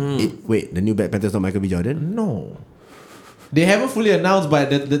 Jordan. Wait, the new Black Panther is not Michael B. Jordan? No. They haven't fully announced,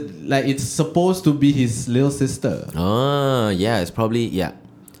 but it's supposed to be his little sister. Oh, yeah, it's probably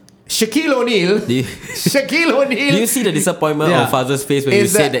Shaquille O'Neal. Shaquille O'Neal. Do you see the disappointment on Father's face when you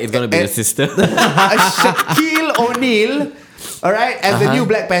said that it's going to be the sister? Shaquille O'Neal, all right, as the new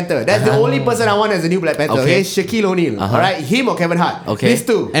Black Panther. That's the only person I want as the new Black Panther. Okay, Shaquille O'Neal. All right, him or Kevin Hart. Okay, these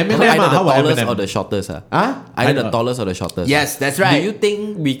two. Either the tallest or the shortest. Either the tallest or the shortest. Yes, that's right. Do you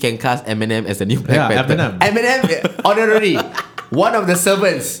think we can cast Eminem as the new Black Panther? Eminem, honorary. One of the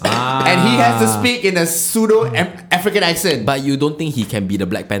servants. And he has to speak in a pseudo African accent. But you don't think he can be the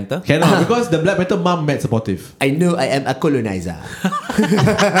Black Panther? Cannot, because the Black Panther mom mad supportive. I know I am a colonizer.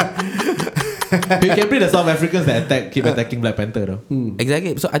 You can play the South Africans that keep attacking Black Panther though.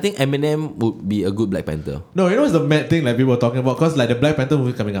 Exactly. So I think Eminem would be a good Black Panther. No, you know what's the mad thing like people were talking about? Because like the Black Panther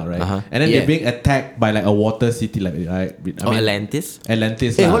movie coming out, right? And then they're being attacked by like a water city, like Atlantis.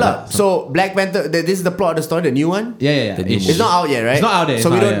 Atlantis. Hold up. So Black Panther, this is the plot of the story, the new one? Yeah. It's not out yet, right? It's not out there. So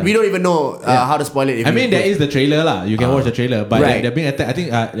we don't even know how to spoil it. I mean, there is the trailer lah. You can watch the trailer, but they're being attacked. I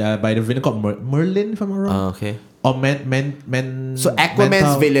think by the villain called Merlin, if I'm not wrong. Okay. Or man. So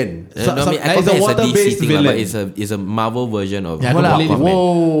Aquaman's villain. Aquaman it's a DC water-based thing, villain. but it's a Marvel version of Aquaman.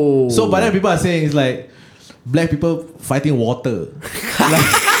 Whoa. So, but then people are saying it's like black people fighting water.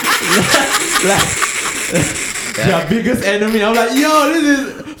 Their biggest enemy. I'm like, yo, this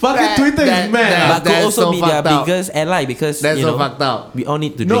is fucking Twitter is mad. But could also be their biggest ally because that's so fucked up. We all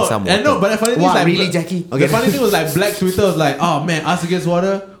need to drink some water. No, but the funny thing is like, really, Jackie? Okay. The funny thing was like Black Twitter was like, oh man, us against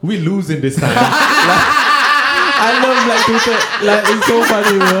water, we losing this time. I love Black Twitter. Like it's so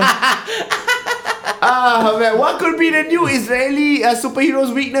funny, bro. Man, what could be the new Israeli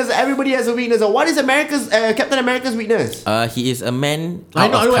superhero's weakness? Everybody has a weakness. What is Captain America's weakness? He is a man.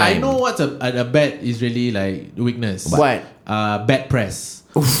 I know what's a bad Israeli like weakness. What? Bad press.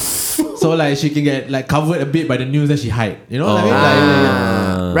 So like she can get like covered a bit by the news that she hide. You know what I mean?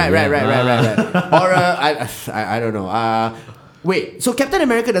 Right. Or I don't know. Wait, so Captain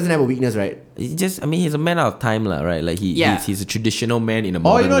America doesn't have a weakness, right? He's a man out of time, right? Like he's a traditional man in a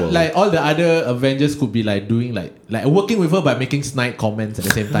modern world. Like all the other Avengers could be like doing like working with her by making snide comments at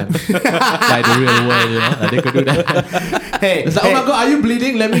the same time, like the real world, you know, like they could do that. Hey, it's like, oh my god, are you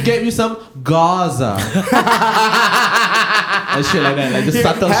bleeding? Let me get you some Gaza. And shit like that, like just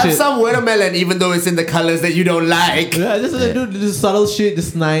subtle have shit. some watermelon, even though it's in the colors that you don't like. Yeah, just do this subtle shit,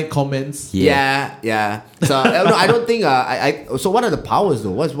 just snide comments. Yeah. So no, I don't think. So what are the powers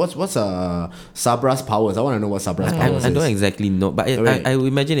though? What's Sabra's powers? I want to know what Sabra's powers is. I don't exactly know, but I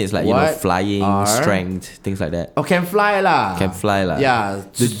imagine it's like flying, strength, things like that. Oh, can fly lah. Yeah,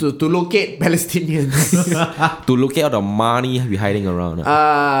 to locate Palestinians. To locate all the money we hiding around.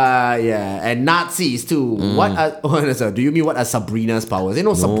 Yeah, and Nazis too. Do you mean what are Sabrina's powers? You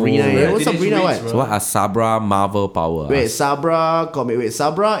know Sabrina. What's Sabrina? What? So what are Sabra Marvel powers? Wait, Sabra comic. Wait,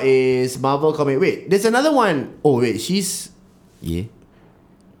 Sabra is Marvel comic. Wait, there's another one. Oh wait, she's. Yeah.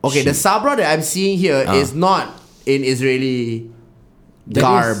 Okay, the Sabra that I'm seeing here is not in Israeli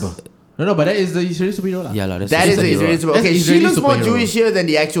garb. No, but that is the Israeli superhero. Yeah, that is the Israeli superhero. Okay, she looks more Jewish here than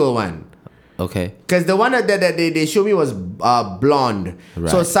the actual one. Okay. Because the one that they showed me was blonde.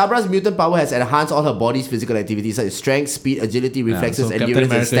 Right. So Sabra's mutant power has enhanced all her body's physical activities such as strength, speed, agility, reflexes, so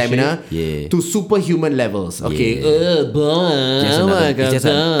endurance, and stamina to superhuman levels. Okay. It's just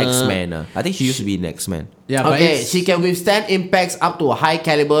an X-Men. I think she used to be an X-Men. Yeah, okay, she can withstand impacts up to a high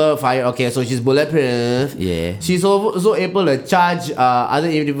caliber fire. Okay, so she's bulletproof. Yeah. She's also able to charge other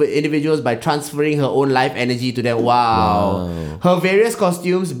individuals by transferring her own life energy to them. Wow. Her various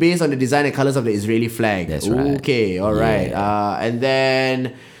costumes based on the design and colors of the Israeli flag. That's right. Okay, alright. And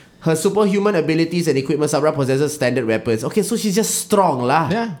then her superhuman abilities and equipment, Sabra possesses standard weapons. Okay, so she's just strong lah.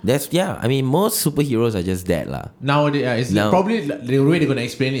 Yeah. I mean, most superheroes are just that lah. Nowadays, it's probably the way they're gonna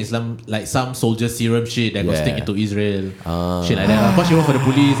explain it is like some soldier serum shit that gonna stick into Israel, shit like that. Of course, she work for the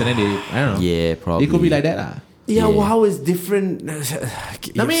police, and then I don't know. Yeah, probably. It could be like that lah. Yeah, wow, it's different.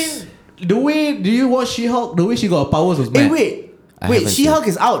 I mean, do you watch She-Hulk? The way she got her powers was mad. Wait, She-Hulk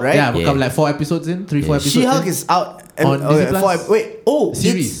is out, right? Yeah, come like 4 episodes in, 4 episodes. She-Hulk is out on Disney Plus.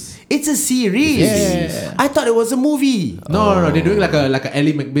 Series. It's a series. Yeah. I thought it was a movie. No. They're doing like a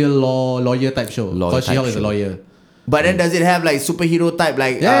Ellie McBeal lawyer type show. Because She-Hulk is a lawyer. But then does it have like superhero type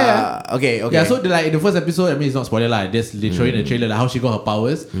like? Okay. Yeah. So in the first episode, I mean it's not spoiler lah. Just literally in the trailer like how she got her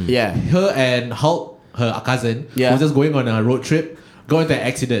powers. Yeah. Her and Hulk, her cousin, was just going on a road trip, got into an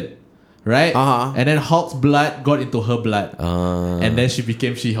accident. Right? And then Hulk's blood got into her blood. And then she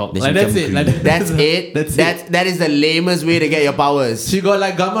became She-Hulk. Like, that's it. That's it? That is the lamest way to get your powers. She got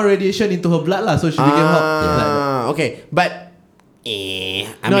like gamma radiation into her blood lah, so she became Hulk. Okay. But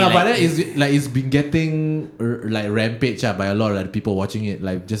but then it's been getting like rampage by a lot of like, people watching it,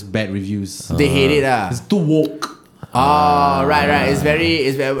 like just bad reviews. They hate it. It's too woke. Right. It's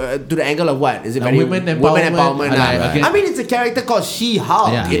very to the angle of what? Is it very women empowerment? I mean, it's a character called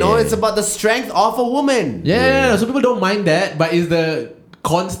She-Hulk. You know, it's about the strength of a woman. Yeah. So people don't mind that, but it's the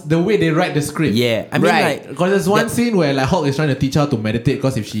way they write the script. Yeah, I mean, like, because there's one scene where like Hulk is trying to teach her to meditate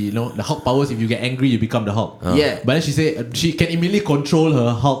because if she, the Hulk powers, if you get angry, you become the Hulk. But then she say she can immediately control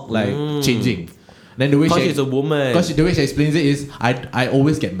her Hulk changing. Then the way she's a woman. Because the way she explains it is, I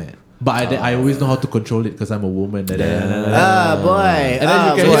always get mad. But I always know how to control it because I'm a woman. Boy.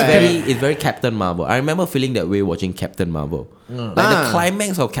 It's very Captain Marvel. I remember feeling that way watching Captain Marvel. Like the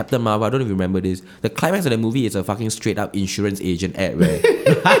climax of Captain Marvel, I don't even remember this. The climax of the movie is a fucking straight up insurance agent ad where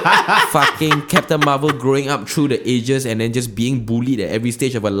fucking Captain Marvel growing up through the ages and then just being bullied at every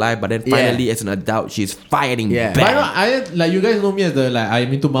stage of her life, but then finally as an adult she's fighting back. But I like, you guys know me as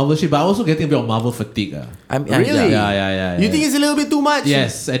I'm into Marvel shit, but I'm also getting a bit of Marvel fatigue. Really? Yeah. You think it's a little bit too much?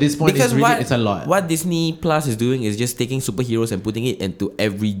 Yes, at this point because it's a lot. What Disney Plus is doing is just taking superheroes and putting it into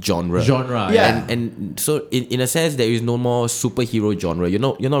every genre. And so in a sense there is no more superhero genre. You're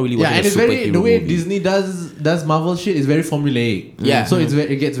not really watching a superhero the way movie. Disney does Marvel shit is very formulaic. So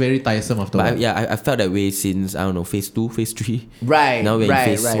it gets very tiresome after a while. I felt that way since I don't know phase 2, phase 3. Right. Now we're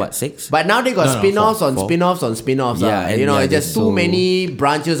in phase 6. But now they got spin-offs on spin-offs on spin-offs. It's just too many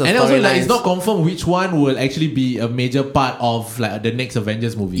branches of storylines. And also it's not confirmed which one will actually be a major part of like the next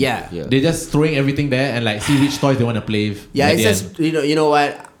Avengers movie. They're just throwing everything there and like see which toys they want to play with. It's just you know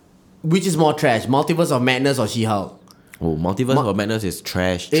what? Which is more trash, Multiverse of Madness or She-Hulk? Oh, Multiverse of Madness is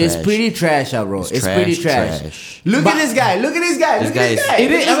trash. It's pretty trash, bro. It's pretty trash. Look at this guy. Look at this guy. Look at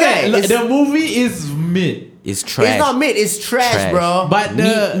this guy. The movie is mid. It's trash. It's not mid. It's trash, bro. But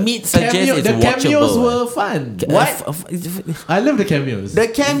mid suggests it's the cameos were fun. What? I love the cameos. The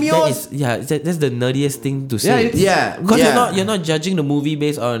cameos. That's the nerdiest thing to say. Because you're not judging the movie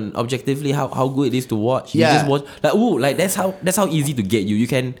based on objectively how good it is to watch. You just watch that's how easy to get you. You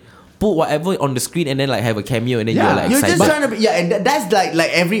can put whatever on the screen and then like have a cameo and then you're like excited. You're just trying to be, and that's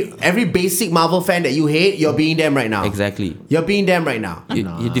like every basic Marvel fan that you hate, you're being them right now. Exactly. You're being them right now.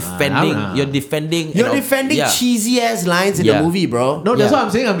 You're defending cheesy ass lines in the movie, bro. No, that's what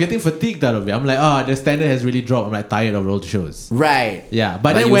I'm saying. I'm getting fatigued out of it. I'm like, the standard has really dropped. I'm like tired of old shows. Right. Yeah,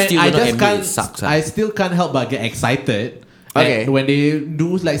 but then when I still can't help but get excited. Okay. When they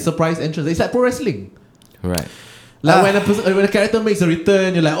do like surprise entrance, it's like pro wrestling. Right. Like when a character makes a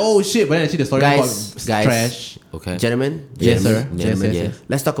return, you're like, oh shit, but then actually the story is trash. Okay. Gentlemen. Yes, sir. Yes.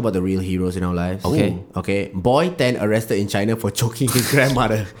 Let's talk about the real heroes in our lives. Okay. Ooh. Okay. Boy 10 arrested in China for choking his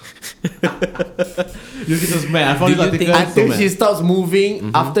grandmother. You're just mad. I found this article until she stops moving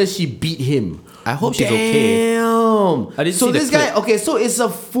after she beat him. I hope she's okay. Damn. So this guy, so it's a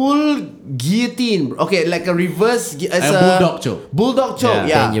full guillotine. Okay, like a reverse. It's a bulldog choke. Bulldog choke,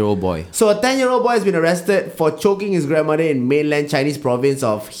 yeah. 10-year-old boy. So a 10-year-old boy has been arrested for choking his grandmother in mainland Chinese province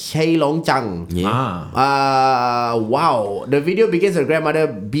of Heilongjiang. Wow. The video begins with her grandmother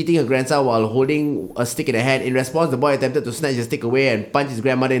beating her grandson while holding a stick in her hand. In response, the boy attempted to snatch the stick away and punch his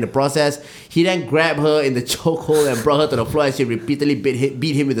grandmother in the process. He then grabbed her in the chokehold and brought her to the floor as she repeatedly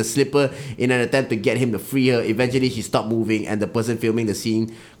beat him with a slipper in an attempt to get him to free her. Eventually, she stopped moving and the person filming the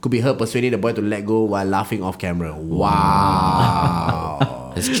scene could be heard persuading the boy to let go while laughing off camera. Wow.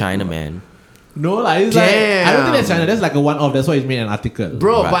 It's China, man. No, it's like, I don't think that's China. That's like a one-off. That's why it's made an article.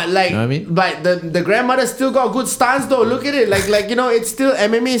 Bro, right. But like, you know what I mean? But the grandmother still got good stance though. Look at it. Like it's still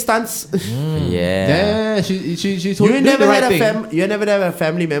MMA stance. Yeah, she's you never had you never had a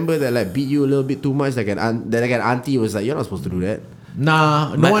family member that like beat you a little bit too much, like an auntie was like, you're not supposed to do that.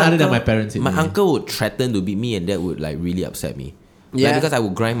 Nah, no one other than my parents. My uncle would threaten to beat me, and that would like really upset me. Yeah, because I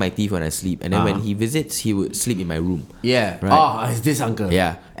would grind my teeth when I sleep, and then when he visits, he would sleep in my room. Yeah. Right? Oh, it's this uncle.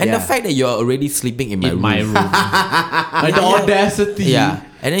 Yeah. And the fact that you're already sleeping in my room. Like the audacity. Yeah.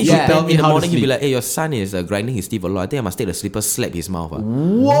 And then she'll tell me in the how morning to he'll be like, hey, your son is grinding his teeth a lot. I think I must take the slipper, slap his mouth.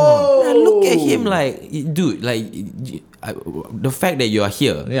 Whoa. And look at him like, dude, like the fact that you are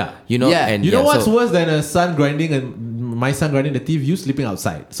here. Yeah. You know, and you know what's worse than a son grinding and my son grinding the teeth? You sleeping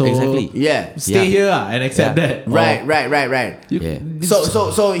outside. So exactly. Yeah. Stay here and accept that. Right.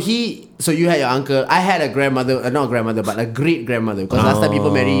 So you had your uncle. I had a grandmother, not grandmother, but a great grandmother. Because last time people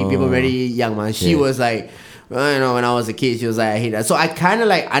marry young, man. She was like, when I was a kid, she was like, I hate that. So I kind of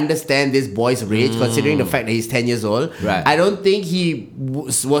like understand this boy's rage, considering the fact that he's 10 years old. Right. I don't think he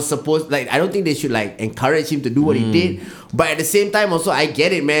was supposed, like, I don't think they should like encourage him to do what he did. But at the same time, also, I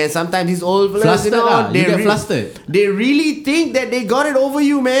get it, man. Sometimes these old fellas, they get flustered. They really think that they got it over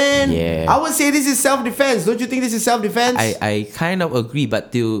you, man. Yeah. I would say this is self-defense. Don't you think this is self-defense? I kind of agree,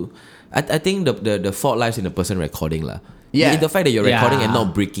 but I think the fault lies in the person recording lah. Yeah. The fact that you're recording and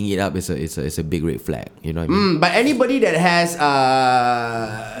not breaking it up is a big red flag. You know what I mean? But anybody that has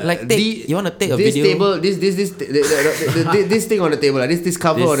you want to take a this video? Table, this this thing on the table, this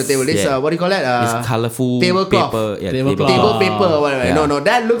cover on the table, this what do you call that? This colorful tablecloth. paper, table paper or whatever. Yeah. No,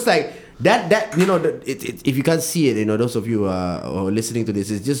 that looks like that you know if you can't see it, you know, those of you who are listening to this,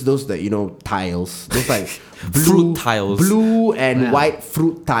 it's just those that, you know, tiles, those like fruit tiles, blue and white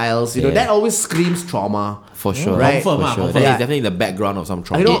fruit tiles. You know, that always screams trauma. For sure, right? For sure. That is definitely the background of some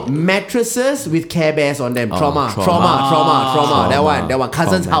trauma. You know, mattresses with Care Bears on them. Trauma. That one.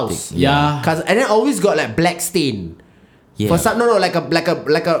 Cousin's house. Yeah. And then always got like black stain. Yeah. For some, like a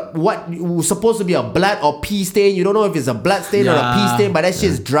what was supposed to be a blood or pee stain. You don't know if it's a blood stain or a pee stain, but that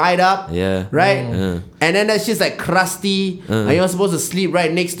shit's dried up. Yeah. Right? And then that shit's like crusty. And you're supposed to sleep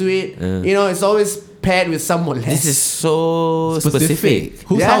right next to it. You know, it's always paired with someone less. This is so specific.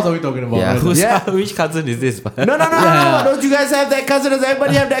 Whose house are we talking about? Yeah. Which cousin is this? No. Don't you guys have that cousin? Does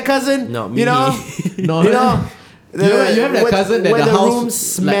everybody have that cousin? No, me. You know? No. You know? You have that cousin that where the the house room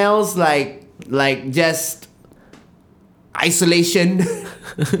smells like just isolation.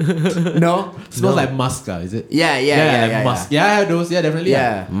 No? Smells like musk, is it? Yeah. Musk. Yeah, I have those. Yeah, definitely.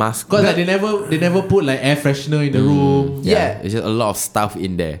 Yeah. Musk. Because like, they never put like air freshener in the room. Yeah. It's just a lot of stuff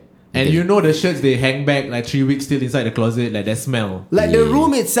in there. And you know the shirts they hang back like 3 weeks still inside the closet, like that smell. Like the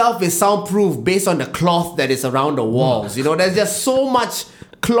room itself is soundproof based on the cloth that is around the walls. You know, there's just so much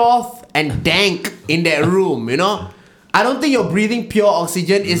cloth and dank in that room, you know? I don't think you're breathing pure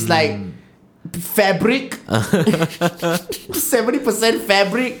oxygen. It's like fabric, 70%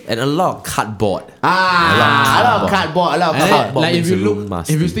 fabric, and a lot of cardboard. a lot of cardboard. Like if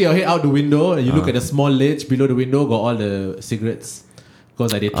you stick your head out the window and you look at the small ledge below the window, got all the cigarettes.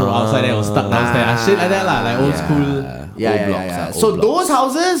 Because like they throw outside and was stuck downstairs. Shit like that lah, like old school. Yeah. So those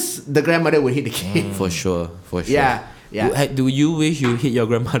houses, the grandmother would hit the kid. For sure. Yeah. Do you wish you hit your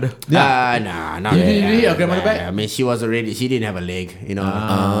grandmother? Nah. You hit your grandmother back? I mean, she didn't have a leg, you know.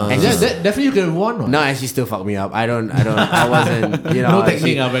 And definitely you could have won. No, and she still fucked me up. I wasn't, you know. No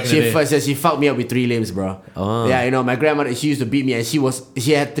technique back in the day. She fucked me up with 3 limbs, bro. Yeah, you know, my grandmother, she used to beat me, and she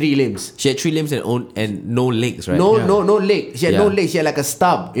had 3 limbs. She had 3 limbs and no legs, right? No leg. She had no leg. She had like a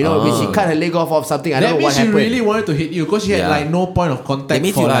stub. You know, when she cut her leg off of something, I don't know what happened. That means she really wanted to hit you because she had like no point of contact. That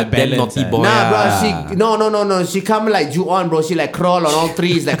means for you like are damn balance. naughty boy. Nah, bro. No. She come like Ju-on, bro. She like crawl on all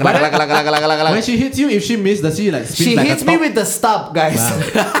 3s, like. When she hits you, if she missed, does she like spin She like hits me with the stub, guys.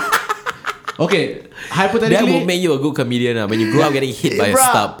 Okay, hypothetically, That will make you a good comedian when you grow up getting hit by a Bruh,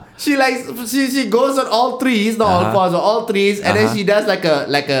 stub. She goes on all 3s, not all 4s, all 3s, and then she does like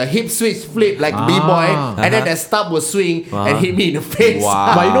a hip switch flip like B-boy, and then the stub will swing and hit me in the face.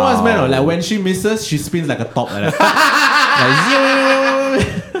 Wow. But you know what's man? Like when she misses, she spins like a top like that.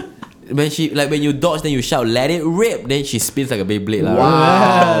 When you dodge, then you shout, "Let it rip!" Then she spins like a Beyblade.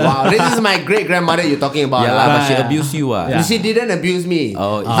 Wow. This is my great grandmother you're talking about. But she abused you. She didn't abuse me.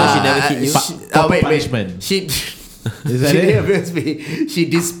 Oh, she never hit you. Wait. Punishment. She Is that didn't it? abuse me. She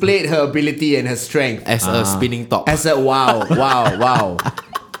displayed her ability and her strength. As a spinning top. As a wow.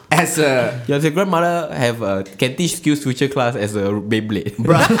 As a Your grandmother can teach skills future class as a Beyblade.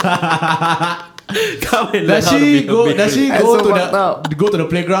 Come and Does she go to the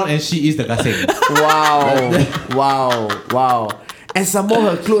playground and she is the kasing? Wow. And some more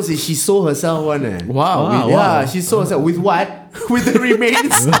her clothes she sew herself one. Wow. She sew herself with what? With the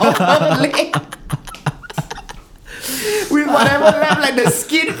remains of her leg. With whatever left, like the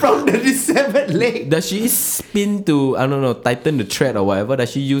skin from the dissevered leg. Does she spin to, I don't know, tighten the thread or whatever?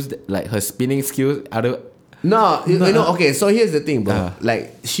 Does she use like her spinning skills? No, you know, okay, so here's the thing, bro.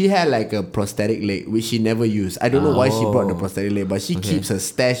 Like, she had like a prosthetic leg, which she never used. I don't know why she brought the prosthetic leg, but she keeps a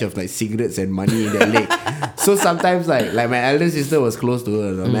stash of like cigarettes and money in that leg. So sometimes, like my elder sister was close to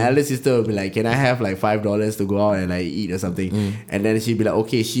her. My elder sister would be like, "Can I have like $5 to go out and like eat or something?" And then she'd be like,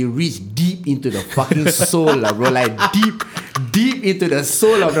 "Okay." She reached deep into the fucking soul, bro. Like deep into the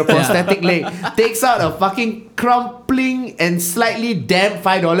soul of the prosthetic leg. Takes out a fucking crumpling and slightly damp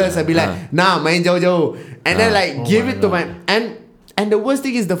 $5 and be like, "Nah, main jauh-jauh." And then like give it to my and the worst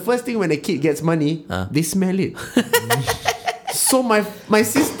thing is the first thing when a kid gets money, they smell it. So my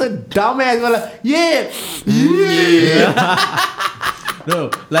sister dumbass was like, yeah.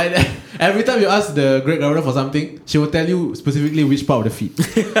 No, like every time you ask the great grandmother for something, she will tell you specifically which part of the feet.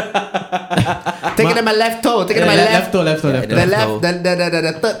 Take it at my left toe. Take it at my left toe. The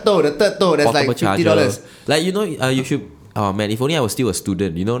third toe. The third toe. That's like $50. Like you should. Oh man, if only I was still a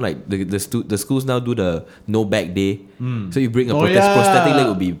student. You know, like the schools now do the no back day. So you bring a prosthetic leg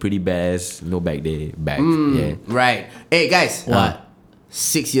would be pretty badass. No back day, back. Yeah. Right. Hey guys. What?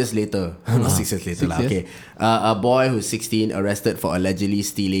 6 years later, not 6 years later, okay. A boy who's 16 arrested for allegedly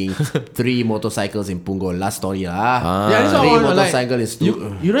stealing 3 motorcycles in Punggol. Last story, that's 3 what motorcycles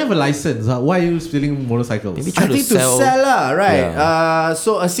like, you don't have a license. Why are you stealing motorcycles? Maybe I think to sell, right? Yeah.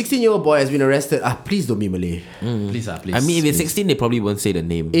 So a 16-year-old boy has been arrested. Please don't be Malay. Please. I mean, if it's 16, they probably won't say the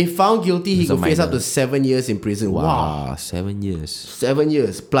name. If found guilty, he He's a could face minor. up to 7 years in prison. Wow, 7 years. 7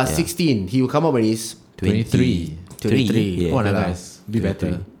 years plus 16. He will come out when he's 23. 23. Yeah. Come on, guys. Be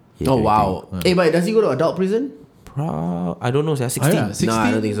better. Yeah, Oh wow. Hey, but does he go to adult prison? I don't know. 16. yeah. No, 16?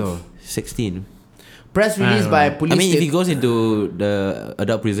 I don't think so. 16. Press release by police. I mean, if he goes into the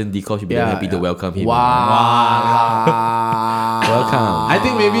adult prison, Deco should be happy to welcome him. Wow. Welcome. I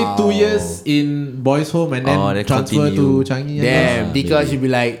think maybe 2 years in boys' home and then then transfer continue. to Changi. Damn, maybe. Dika should be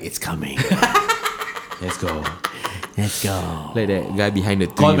like, it's coming. Let's go. Let's go. Like that guy behind the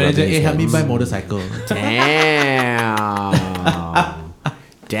tree. Call manager, rubbing his help me hands. buy motorcycle.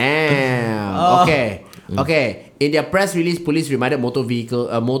 Damn. Okay. In their press release, police reminded motor vehicle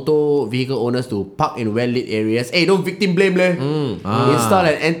owners to park in well-lit areas. Hey, don't victim blame, leh. Install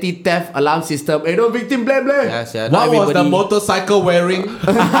an anti-theft alarm system. Hey, don't victim blame, leh. Yes, yeah. What Not was the everybody- motorcycle wearing?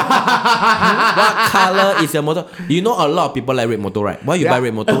 What color is your motor? You know a lot of people like red motor, right? Why you buy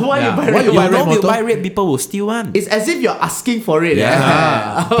red motor? Why you Yeah. buy Why red you buy motor? red motor? You buy red, people will steal one. It's as if you're asking for it.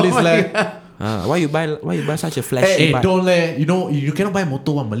 Please, like, Why you buy such a flashy hey, bike? don't let you know you cannot buy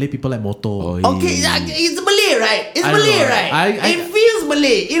motor. Malay people like motor. Okay, it's Malay, right? It's I don't Malay, know. right? I- It feels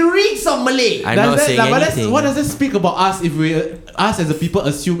Malay. It reeks of Malay. I'm not saying anything. What does that speak about us if us as a people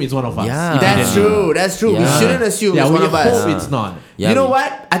assume it's one of us? Yeah. That's true. That's true. We shouldn't assume it's one of us. We hope it's not. Yeah, you know what?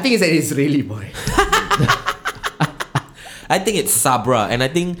 I think it's an Israeli boy. I think it's Sabra, and I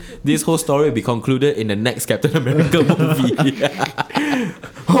think this whole story will be concluded in the next Captain America movie.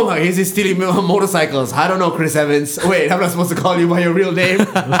 Oh my, is he stealing motorcycles? I don't know, Chris Evans. Wait, I'm not supposed to call you by your real name.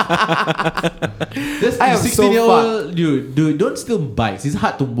 This 16-year-old dude, don't steal bikes. It's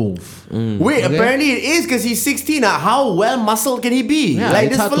hard to move. Wait, apparently it is because he's 16. How well muscled can he be? Yeah, like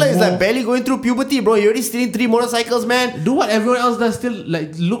this fella is like barely going through puberty, bro. You're already stealing 3 motorcycles, man. Do what everyone else does. Still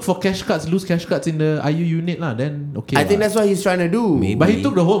like look for cash cards, lose cash cards in the IU unit lah. Then okay. I think that's what he's trying to do. Maybe. But he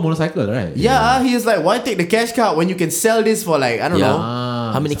took the whole motorcycle, right? Yeah, he is like, why take the cash card when you can sell this for like, I don't know.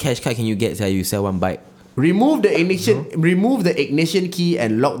 How many cash card can you get if you sell one bike? Remove the ignition key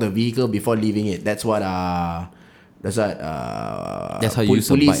and lock the vehicle before leaving it. That's what that's how you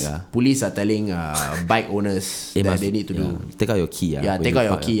use a bike. Police are telling bike owners that they need to do. Take out your key. Take out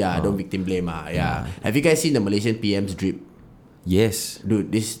your key. Don't victim blame. Have you guys seen the Malaysian PM's drip? Yes.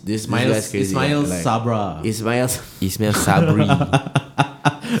 Dude, this guy's crazy. Ismail Sabra. Ismail Sabri.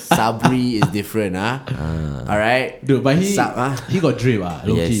 Sabri is different, alright? Dude, but he got drip,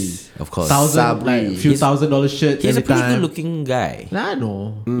 low key. Of course. Few $1,000 shirts. He's a pretty time. good looking guy. I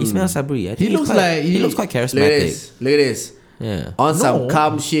know. Ismail Sabri. I think He looks quite charismatic. Look at this. Yeah. On some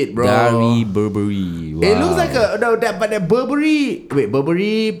calm shit, bro. Gary Burberry. Wow. It looks like that Burberry. Wait,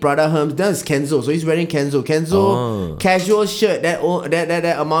 Burberry, Prada, Hermes. That's Kenzo. So he's wearing Kenzo. Casual shirt that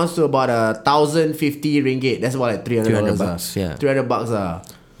amounts to about 1,050 ringgit. That's about like $300 bucks. Yeah. $300.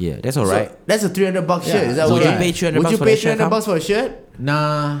 Yeah, that's alright. So that's a $300 shirt. Is that So okay? would you pay $300 Would you for pay that shirt, $300 for a shirt?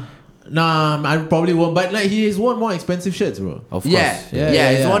 Nah, I probably won't. But like he's worn more expensive shirts, bro. Of course. Yeah.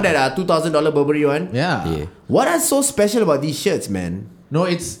 It's one that $2,000 Burberry one. Yeah. What is so special about these shirts, man? No,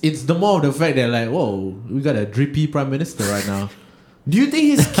 it's the more of the fact that like, whoa, we got a drippy prime minister right now. Do you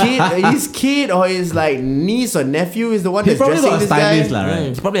think his kid or his like niece or nephew is the one that's dressing this guy? He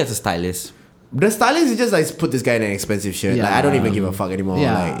He probably has a stylist. The stylist is just like put this guy in an expensive shirt. Yeah. Like, I don't even give a fuck anymore.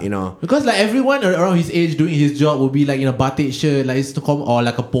 Yeah. Like, you know. Because like everyone around his age doing his job will be like in a batik shirt, like it's to come or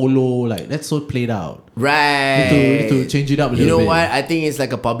like a polo. Like that's so played out. Right. Need to change it up a little bit. You know what? I think it's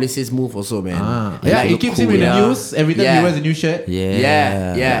like a publicist move also, man. It keeps him in the news every time he wears a new shirt.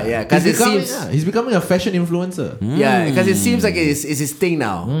 Yeah. Because he's becoming a fashion influencer. Yeah, because it seems like it's his thing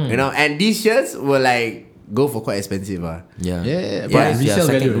now. You know, and these shirts were like go for quite expensive. But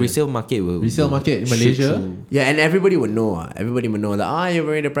resale market in Malaysia. Yeah, and everybody would know. Everybody would know that you're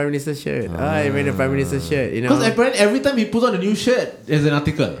wearing the Prime Minister's shirt. You're wearing the Prime Minister's shirt. You know, because apparently every time he puts on a new shirt, there's an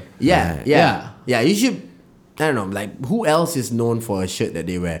article. Yeah. You should. I don't know, like who else is known for a shirt that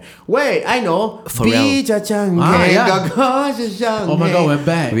they wear? Wait, I know. Pharrell. Oh my god, we're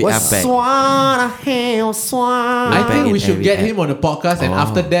back. We are back. I think we should get him on the podcast and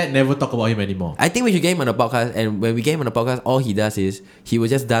after that never talk about him anymore. I think we should get him on the podcast, and when we get him on the podcast, all he does is he will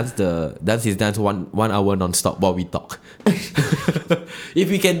just dance his dance 1 hour non-stop while we talk. If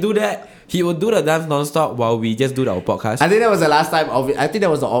we can do that, he will do the dance non-stop while we just do our podcast. I think that was the last time. I think that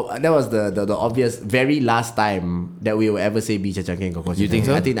was the obvious very last time that we will ever say "Be Chachangkeng Koko." You think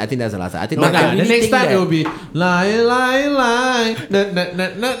so? I think that's the last time. I think the next time it will be lie.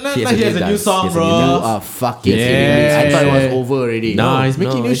 He has a new song, bro. You are fucking kidding me. I thought it was over already. Nah, he's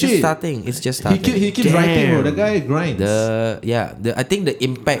making new shit. It's just starting. He keeps writing, bro. The guy grinds. I think the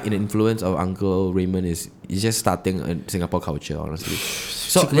impact and the influence of Uncle Raymond is just starting in Singapore culture, honestly.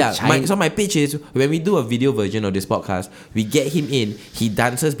 So my pitch is when we do a video version of this podcast, we get him in, he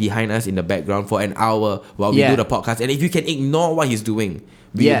dances behind us in the background for an hour while we do the podcast, and if you can ignore what he's doing,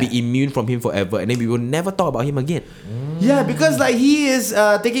 we will be immune from him forever, and then we will never talk about him again. Yeah, because like he is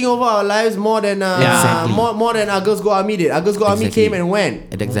taking over our lives more than more than Our Girls Go Army did. Our Girls Go Army came and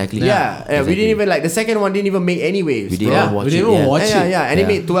went. Exactly. Yeah. We didn't even like the second one didn't even make any waves. We didn't even watch it. And it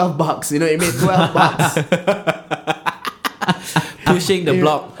made $12. You know, it made $12. Pushing the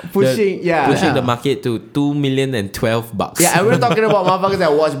block, pushing the market to $2,012,000. Yeah, and we're talking about motherfuckers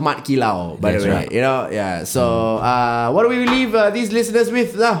that watch Mat Kilau, by the way. Right. You know, yeah. So, what do we leave these listeners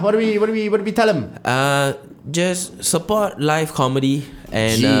with? What do we tell them? Just support live comedy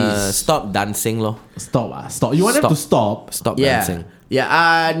and stop dancing, lo. Stop. You want them to stop? Stop dancing.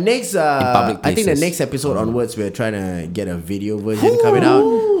 Yeah. Next. I think the next episode onwards, we're trying to get a video version coming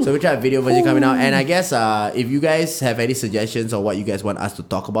out. So we try a video version coming out, and I guess if you guys have any suggestions or what you guys want us to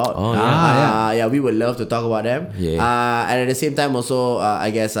talk about, we would love to talk about them. And at the same time, also I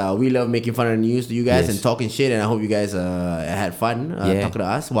guess we love making fun of the news to you guys and talking shit, and I hope you guys had fun talking to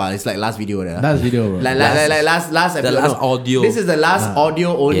us. Wow, it's like last video, bro. Last episode. The last audio. This is the last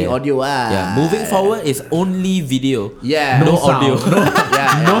audio only audio. Moving forward is only video. No audio.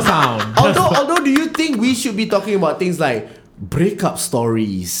 No sound. Although, do you think we should be talking about things like breakup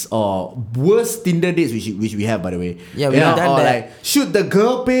stories or worst Tinder dates which we have, by the way? Yeah, we have done that. Like, should the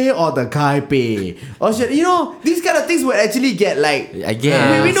girl pay or the guy pay? Or should, these kind of things will actually get like, I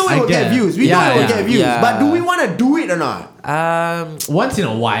guess. we know it will get views. We know it will get views. Yeah. But do we want to do it or not? Once in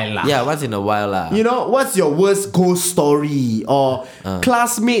a while lah. Yeah, once in a while lah. What's your worst ghost story or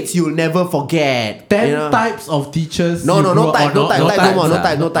classmates you'll never forget? 10 types of teachers. No type. We're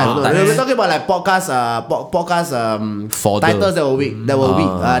talking about like podcast titles that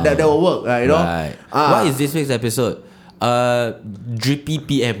will work. Right. What is this week's episode? Drippy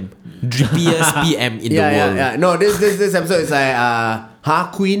PM. Drippiest PM in the world. Yeah. No, this episode is like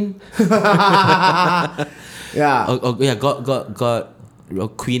Queen. God,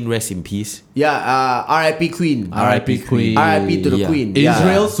 Queen rest in peace. R.I.P. Queen. R.I.P. Queen. R.I.P. to the Queen.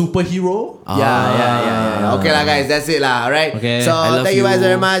 Israel superhero. Yeah. Okay lah, guys. That's it lah. Alright. Okay. So thank you guys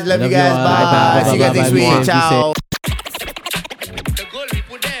very much. Love you guys. Bye. See you guys next week. Ciao.